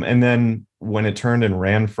 And then when it turned and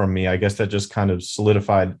ran from me, I guess that just kind of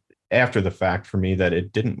solidified after the fact for me that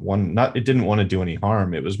it didn't want to do any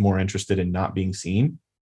harm. It was more interested in not being seen.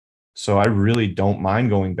 So I really don't mind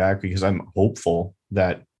going back, because I'm hopeful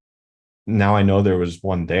that now I know there was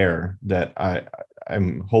one there, that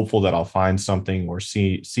I'm hopeful that I'll find something or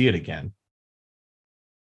see it again.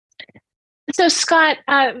 So Scott,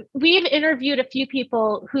 we've interviewed a few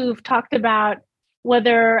people who've talked about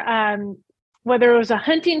whether it was a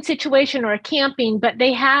hunting situation or a camping, but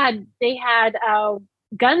they had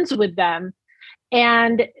guns with them,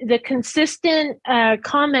 and the consistent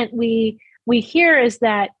comment we hear is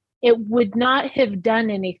that it would not have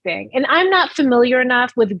done anything. And I'm not familiar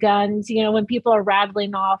enough with guns, when people are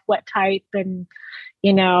rattling off what type and,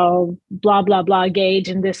 blah, blah, blah, gauge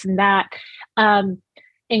and this and that,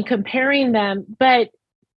 and comparing them. But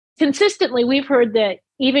consistently, we've heard that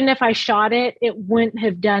even if I shot it, it wouldn't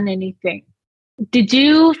have done anything. Did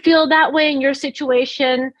you feel that way in your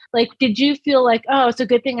situation? Like, did you feel like, oh, it's a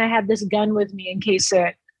good thing I had this gun with me in case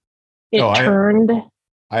it turned?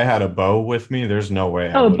 I had a bow with me. There's no way.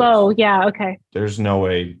 A bow. Yeah. Okay. There's no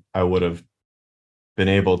way I would have been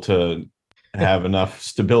able to have enough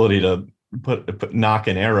stability to knock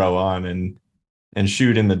an arrow on and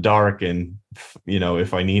shoot in the dark. And,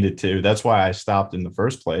 if I needed to. That's why I stopped in the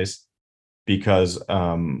first place, because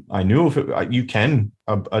I knew an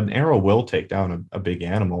arrow will take down a big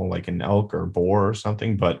animal like an elk or boar or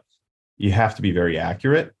something, but you have to be very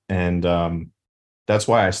accurate. And that's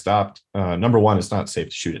why I stopped. Number one, it's not safe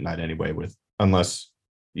to shoot at night anyway, unless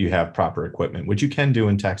you have proper equipment, which you can do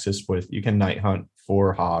in Texas. You can night hunt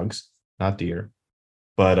for hogs, not deer.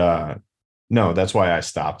 But no, that's why I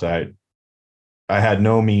stopped. I had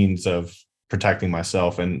no means of protecting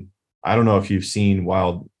myself, and I don't know if you've seen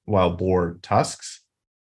wild boar tusks,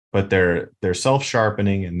 but they're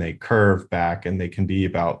self-sharpening and they curve back, and they can be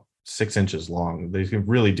about 6 inches long. They can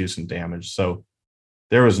really do some damage. So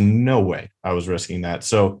there was no way I was risking that.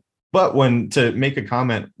 So, but to make a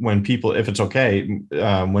comment, when people, if it's okay,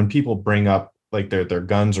 when people bring up like their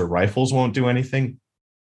guns or rifles won't do anything,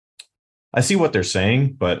 I see what they're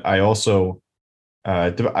saying, but I also,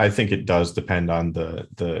 I think it does depend on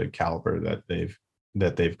the caliber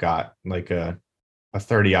that they've got. Like a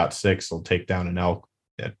 30-06 will take down an elk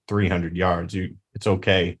at 300 yards. It's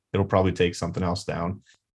okay. It'll probably take something else down.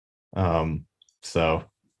 So,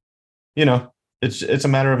 it's a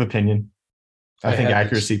matter of opinion. I think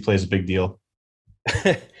accuracy plays a big deal.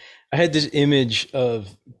 I had this image of,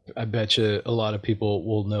 I bet you a lot of people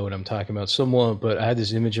will know what I'm talking about. Some won't, but I had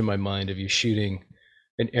this image in my mind of you shooting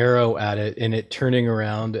an arrow at it and it turning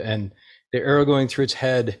around and the arrow going through its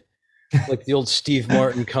head, like the old Steve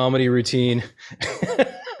Martin comedy routine.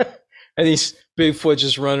 And these Bigfoot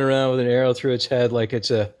just running around with an arrow through its head like it's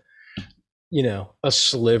a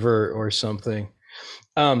sliver or something.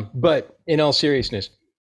 But in all seriousness,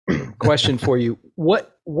 question for you.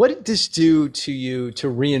 What did this do to you to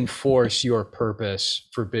reinforce your purpose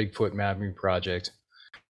for Bigfoot Mapping Project?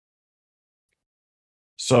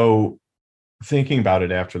 So thinking about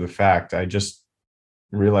it after the fact, I just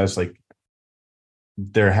realized like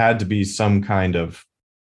there had to be some kind of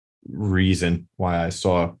reason why I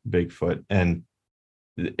saw Bigfoot. And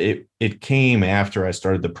it came after I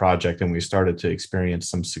started the project and we started to experience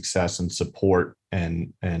some success and support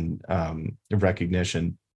and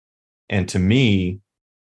recognition. And to me,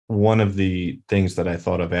 one of the things that I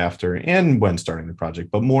thought of after and when starting the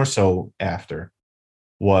project, but more so after,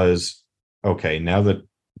 was, okay, now that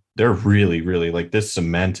they're really, really, like, this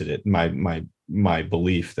cemented it, my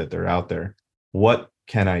belief that they're out there. What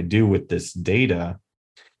can I do with this data?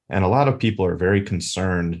 And a lot of people are very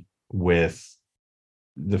concerned with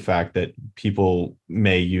the fact that people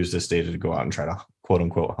may use this data to go out and try to quote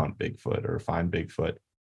unquote hunt Bigfoot or find Bigfoot.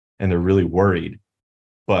 And they're really worried.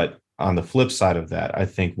 But on the flip side of that, I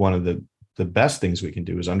think one of the best things we can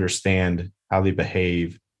do is understand how they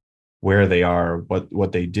behave, where they are,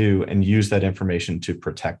 what they do, and use that information to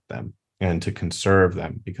protect them and to conserve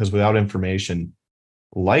them. Because without information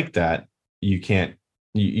like that,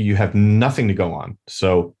 you have nothing to go on.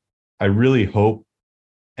 So I really hope,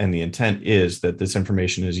 and the intent is, that this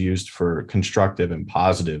information is used for constructive and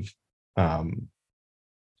positive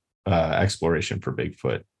exploration for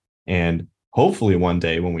Bigfoot. And hopefully one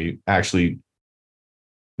day when we actually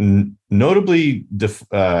notably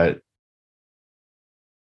discover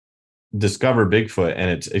Bigfoot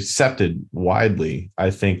and it's accepted widely,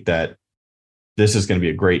 I think that this is going to be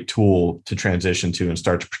a great tool to transition to and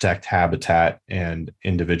start to protect habitat and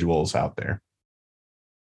individuals out there.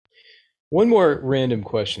 One more random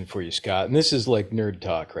question for you, Scott, and this is like nerd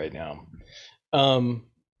talk right now.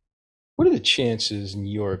 What are the chances, in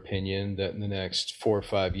your opinion, that in the next 4 or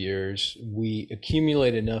 5 years we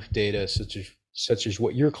accumulate enough data, such as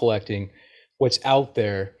what you're collecting, what's out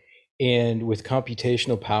there, and with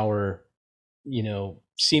computational power,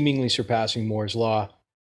 seemingly surpassing Moore's law?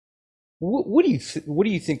 What do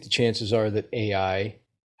you think the chances are that AI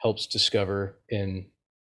helps discover and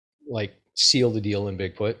seal the deal in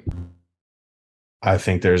Bigfoot? I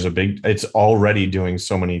think it's already doing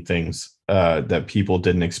so many things that people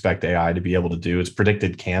didn't expect AI to be able to do. It's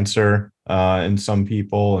predicted cancer in some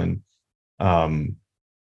people, and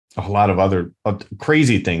a lot of other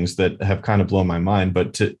crazy things that have kind of blown my mind.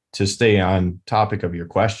 But to stay on topic of your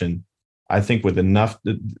question, I think with enough,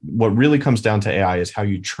 what really comes down to AI is how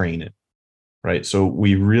you train it, right? So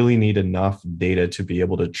we really need enough data to be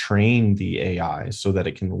able to train the AI so that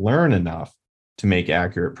it can learn enough to make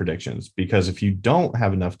accurate predictions. Because if you don't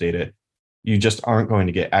have enough data, you just aren't going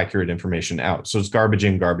to get accurate information out. So it's garbage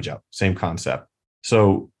in, garbage out, same concept.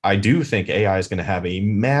 So I do think AI is going to have a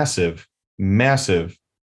massive, massive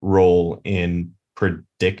role in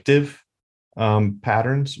predictive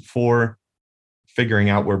patterns for figuring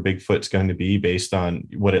out where Bigfoot's going to be based on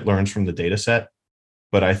what it learns from the data set.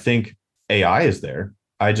 But I think AI is there.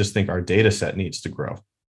 I just think our data set needs to grow.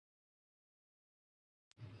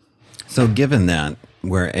 So given that,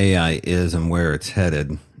 where AI is and where it's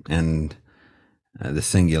headed, and the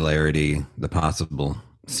singularity, the possible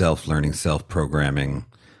self-learning, self-programming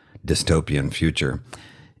dystopian future,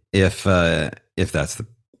 if that's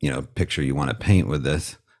the picture you want to paint with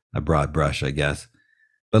this, a broad brush, I guess.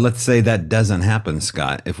 But let's say that doesn't happen,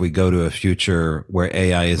 Scott. If we go to a future where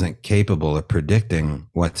AI isn't capable of predicting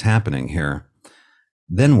what's happening here,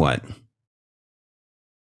 then what?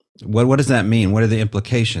 What does that mean? What are the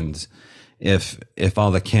implications if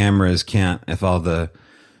all the cameras can't, if all the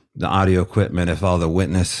audio equipment, if all the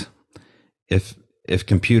witness, if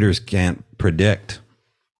computers can't predict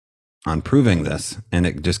on proving this, and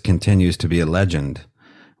it just continues to be a legend,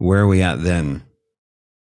 where are we at then?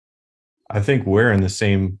 I think we're in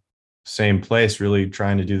the same place, really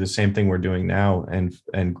trying to do the same thing we're doing now, and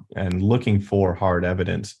looking for hard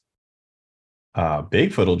evidence.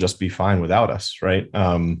 Bigfoot will just be fine without us, right?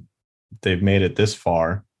 They've made it this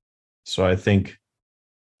far, so I think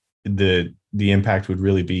the impact would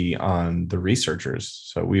really be on the researchers.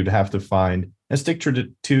 So we'd have to find and stick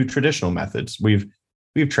to traditional methods. We've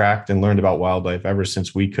tracked and learned about wildlife ever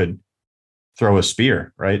since we could throw a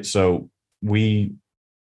spear, right? So we'll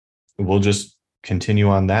just continue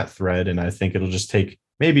on that thread, and I think it'll just take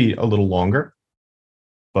maybe a little longer,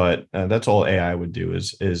 but that's all AI would do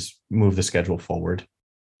is move the schedule forward,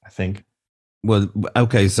 I think. Well,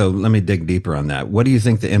 okay, so let me dig deeper on that. What do you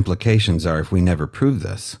think the implications are if we never prove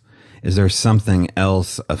this? Is there something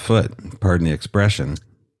else afoot? Pardon the expression.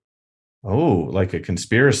 Oh, like a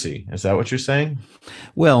conspiracy. Is that what you're saying?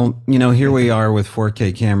 Well, here we are with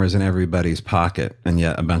 4K cameras in everybody's pocket, and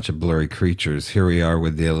yet a bunch of blurry creatures. Here we are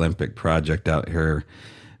with the Olympic project out here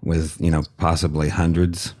with, possibly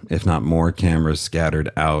hundreds, if not more, cameras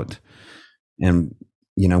scattered out. And,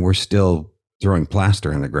 we're still throwing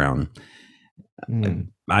plaster in the ground.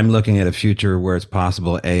 I'm looking at a future where it's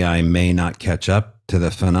possible AI may not catch up to the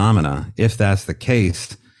phenomena. If that's the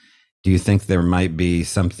case, do you think there might be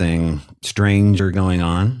something stranger going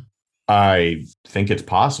on? I think it's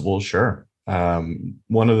possible, sure.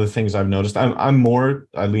 One of the things I've noticed, I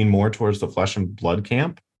lean more towards the flesh and blood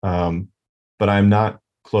camp. But I'm not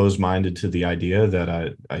closed-minded to the idea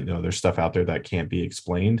that I know there's stuff out there that can't be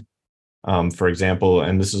explained. For example,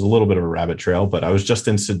 and this is a little bit of a rabbit trail, but I was just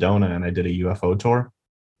in Sedona and I did a UFO tour,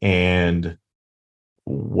 and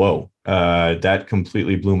whoa, that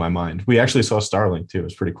completely blew my mind. We actually saw Starlink too. It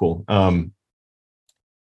was pretty cool.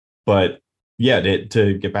 But yeah,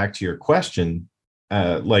 to get back to your question,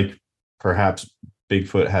 like perhaps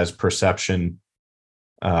Bigfoot has perception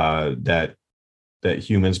that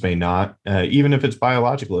humans may not, even if it's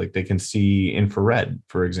biological, like they can see infrared,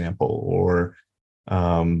 for example, or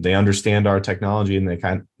they understand our technology and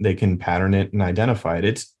they can pattern it and identify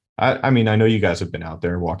it. I mean, I know you guys have been out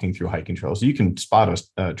there walking through hiking trails. You can spot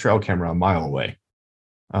a trail camera a mile away.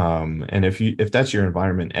 And if that's your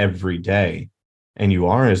environment every day, and you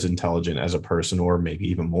are as intelligent as a person, or maybe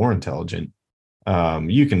even more intelligent,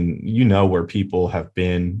 you know where people have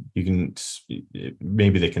been.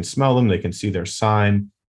 Maybe they can smell them, they can see their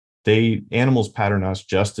sign. Animals pattern us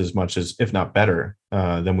just as much as, if not better,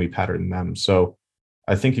 than we pattern them. So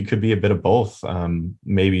I think it could be a bit of both.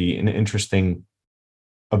 Maybe an interesting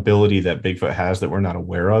ability that Bigfoot has that we're not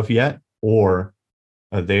aware of yet, or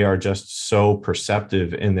they are just so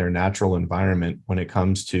perceptive in their natural environment when it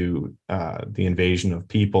comes to the invasion of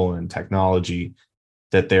people and technology,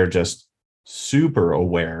 that they're just super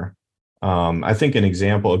aware. I think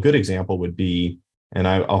a good example would be, and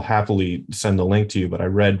I'll happily send the link to you, but I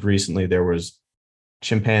read recently there was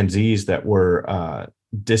chimpanzees that were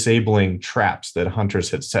disabling traps that hunters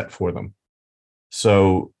had set for them.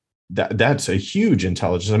 So that's a huge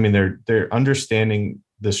intelligence. I mean, they're understanding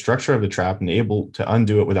the structure of the trap and able to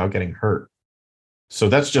undo it without getting hurt. So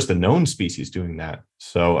that's just a known species doing that.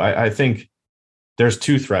 So I think there's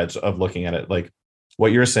two threads of looking at it, like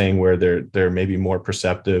what you're saying, where they're maybe more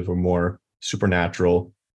perceptive or more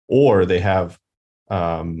supernatural, or they have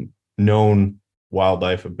known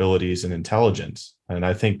wildlife abilities and intelligence. And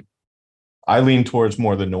I think I lean towards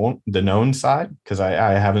more the known side, because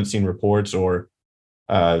I haven't seen reports, or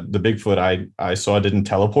the Bigfoot I saw didn't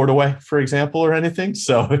teleport away, for example, or anything.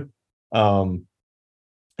 So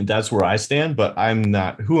that's where I stand. But I'm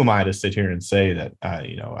not. Who am I to sit here and say that?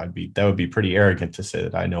 That would be pretty arrogant to say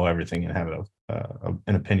that I know everything and have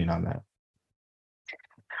an opinion on that.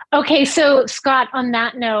 Okay, so Scott, on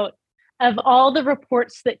that note, of all the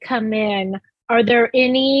reports that come in, are there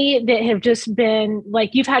any that have just been like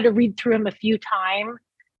you've had to read through them a few times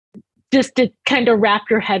just to kind of wrap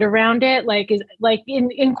your head around it? Like, is like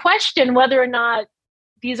in question whether or not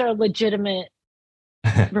these are legitimate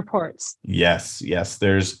reports? Yes.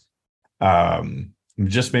 There's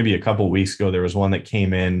just maybe a couple of weeks ago, there was one that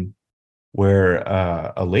came in where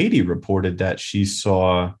a lady reported that she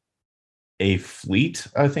saw a fleet,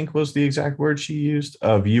 I think was the exact word she used,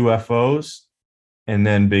 of UFOs, and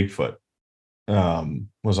then Bigfoot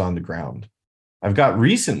was on the ground. I've got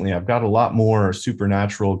a lot more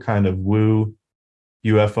supernatural kind of woo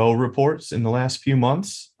UFO reports in the last few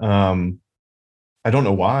months. I don't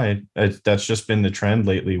know why. That's just been the trend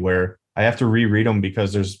lately, where I have to reread them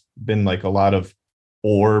because there's been like a lot of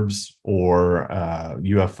orbs or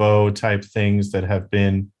UFO type things that have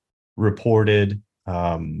been reported,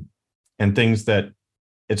 and things that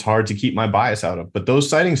it's hard to keep my bias out of. But those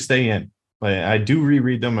sightings stay in. Like, I do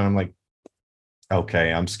reread them and I'm like,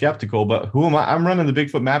 okay, I'm skeptical, but who am I? I'm running the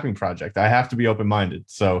Bigfoot mapping project. I have to be open-minded.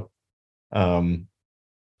 So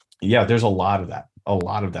yeah, there's a lot of that.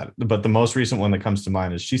 But the most recent one that comes to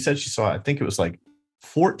mind is she said she saw, I think it was like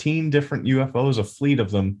 14 different UFOs, a fleet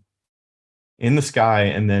of them in the sky.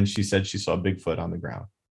 And then she said she saw Bigfoot on the ground.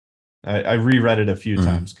 I reread it a few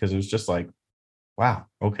times because it was just like, wow,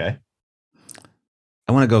 okay.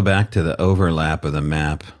 I want to go back to the overlap of the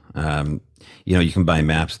map. You can buy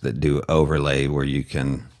maps that do overlay, where you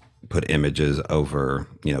can put images over,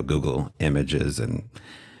 Google Images and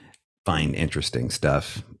find interesting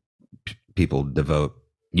stuff. People devote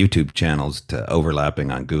YouTube channels to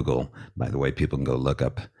overlapping on Google. By the way, people can go look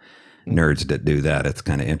up nerds that do that. It's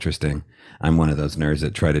kind of interesting. I'm one of those nerds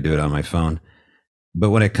that try to do it on my phone. But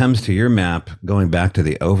when it comes to your map, going back to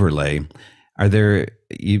the overlay,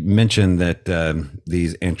 you mentioned that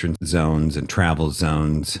these entrance zones and travel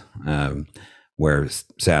zones where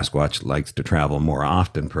Sasquatch likes to travel more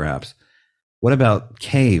often, perhaps. What about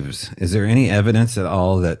caves? Is there any evidence at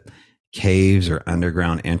all that caves or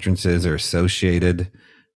underground entrances are associated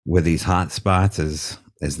with these hot spots? Is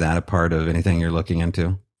that a part of anything you're looking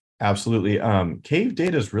into? Absolutely. Cave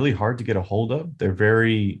data is really hard to get a hold of. They're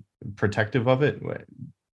very protective of it,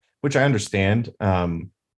 which I understand.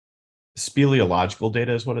 Speleological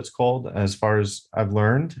data is what it's called, as far as I've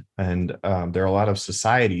learned. And there are a lot of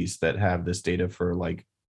societies that have this data for like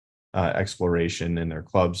exploration in their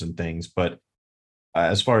clubs and things. But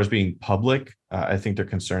as far as being public, I think they're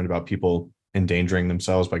concerned about people endangering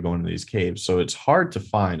themselves by going to these caves. So it's hard to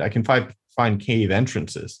find. I can find cave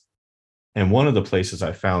entrances. And one of the places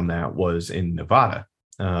I found that was in Nevada.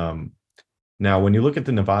 Now, when you look at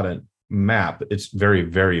the Nevada map, it's very,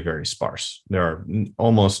 very, very sparse. There are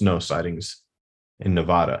almost no sightings in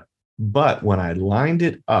Nevada. But when I lined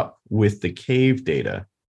it up with the cave data,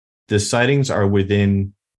 the sightings are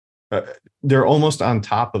within, they're almost on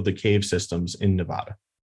top of the cave systems in Nevada.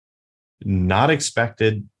 Not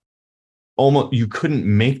expected. Almost, you couldn't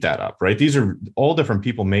make that up, right? These are all different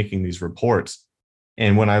people making these reports.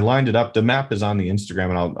 And when I lined it up, the map is on the Instagram,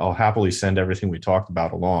 and I'll happily send everything we talked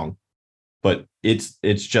about along. But it's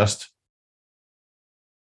just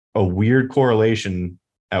a weird correlation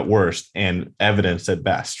at worst and evidence at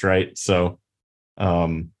best, right? So,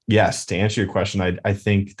 yes, to answer your question, I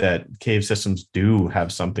think that cave systems do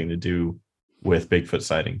have something to do with Bigfoot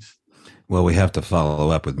sightings. Well, we have to follow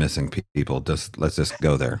up with missing people. Let's just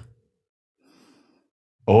go there.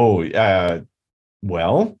 Oh,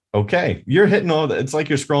 well, okay. You're hitting all it's like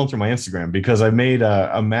you're scrolling through my Instagram, because I made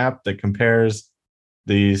a map that compares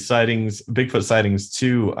the sightings, Bigfoot sightings,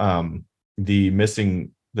 to the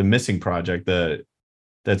missing project.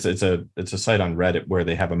 It's a site on Reddit where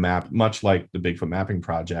they have a map, much like the Bigfoot mapping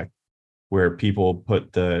project, where people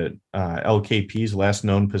put the LKP's last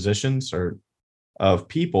known positions or of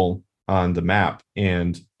people on the map.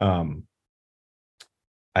 And I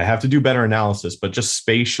have to do better analysis, but just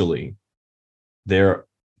spatially, there's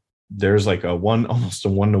like almost a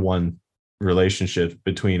 1-to-1 relationship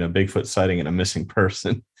between a Bigfoot sighting and a missing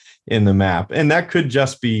person in the map. And that could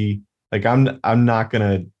just be like, I'm not going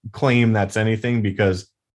to claim that's anything, because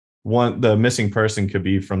the missing person could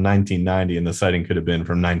be from 1990 and the sighting could have been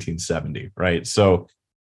from 1970, right? So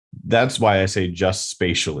that's why I say just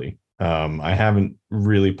spatially. I haven't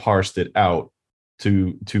really parsed it out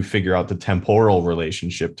to figure out the temporal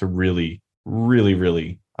relationship to really, really,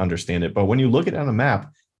 really understand it. But when you look at it on a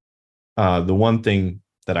map, the one thing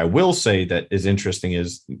that I will say that is interesting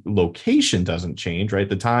is location doesn't change, right?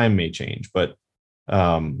 The time may change, but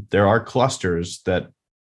there are clusters that,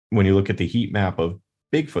 when you look at the heat map of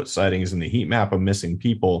Bigfoot sightings and the heat map of missing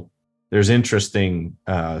people, there's interesting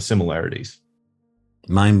similarities.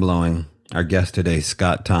 Mind-blowing. Our guest today,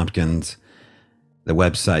 Scott Tompkins, the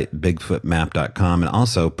website bigfootmap.com, and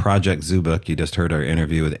also Project Zoobook. You just heard our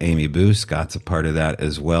interview with Amy Boo. Scott's a part of that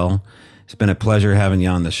as well. It's been a pleasure having you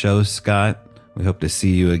on the show, Scott. We hope to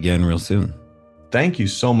see you again real soon. Thank you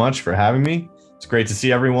so much for having me. It's great to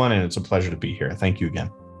see everyone, and it's a pleasure to be here. Thank you again.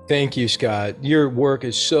 Thank you, Scott. Your work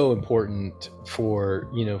is so important for,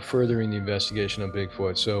 furthering the investigation of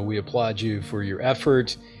Bigfoot. So we applaud you for your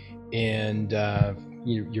effort and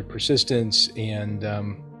your persistence, and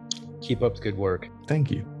keep up the good work. Thank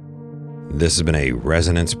you. This has been a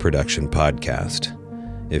Resonance Production podcast.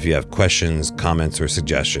 If you have questions, comments, or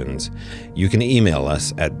suggestions, you can email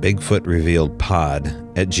us at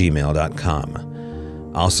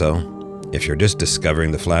bigfootrevealedpod@gmail.com. Also, if you're just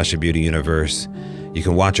discovering the Flash of Beauty universe, you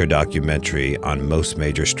can watch our documentary on most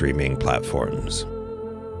major streaming platforms.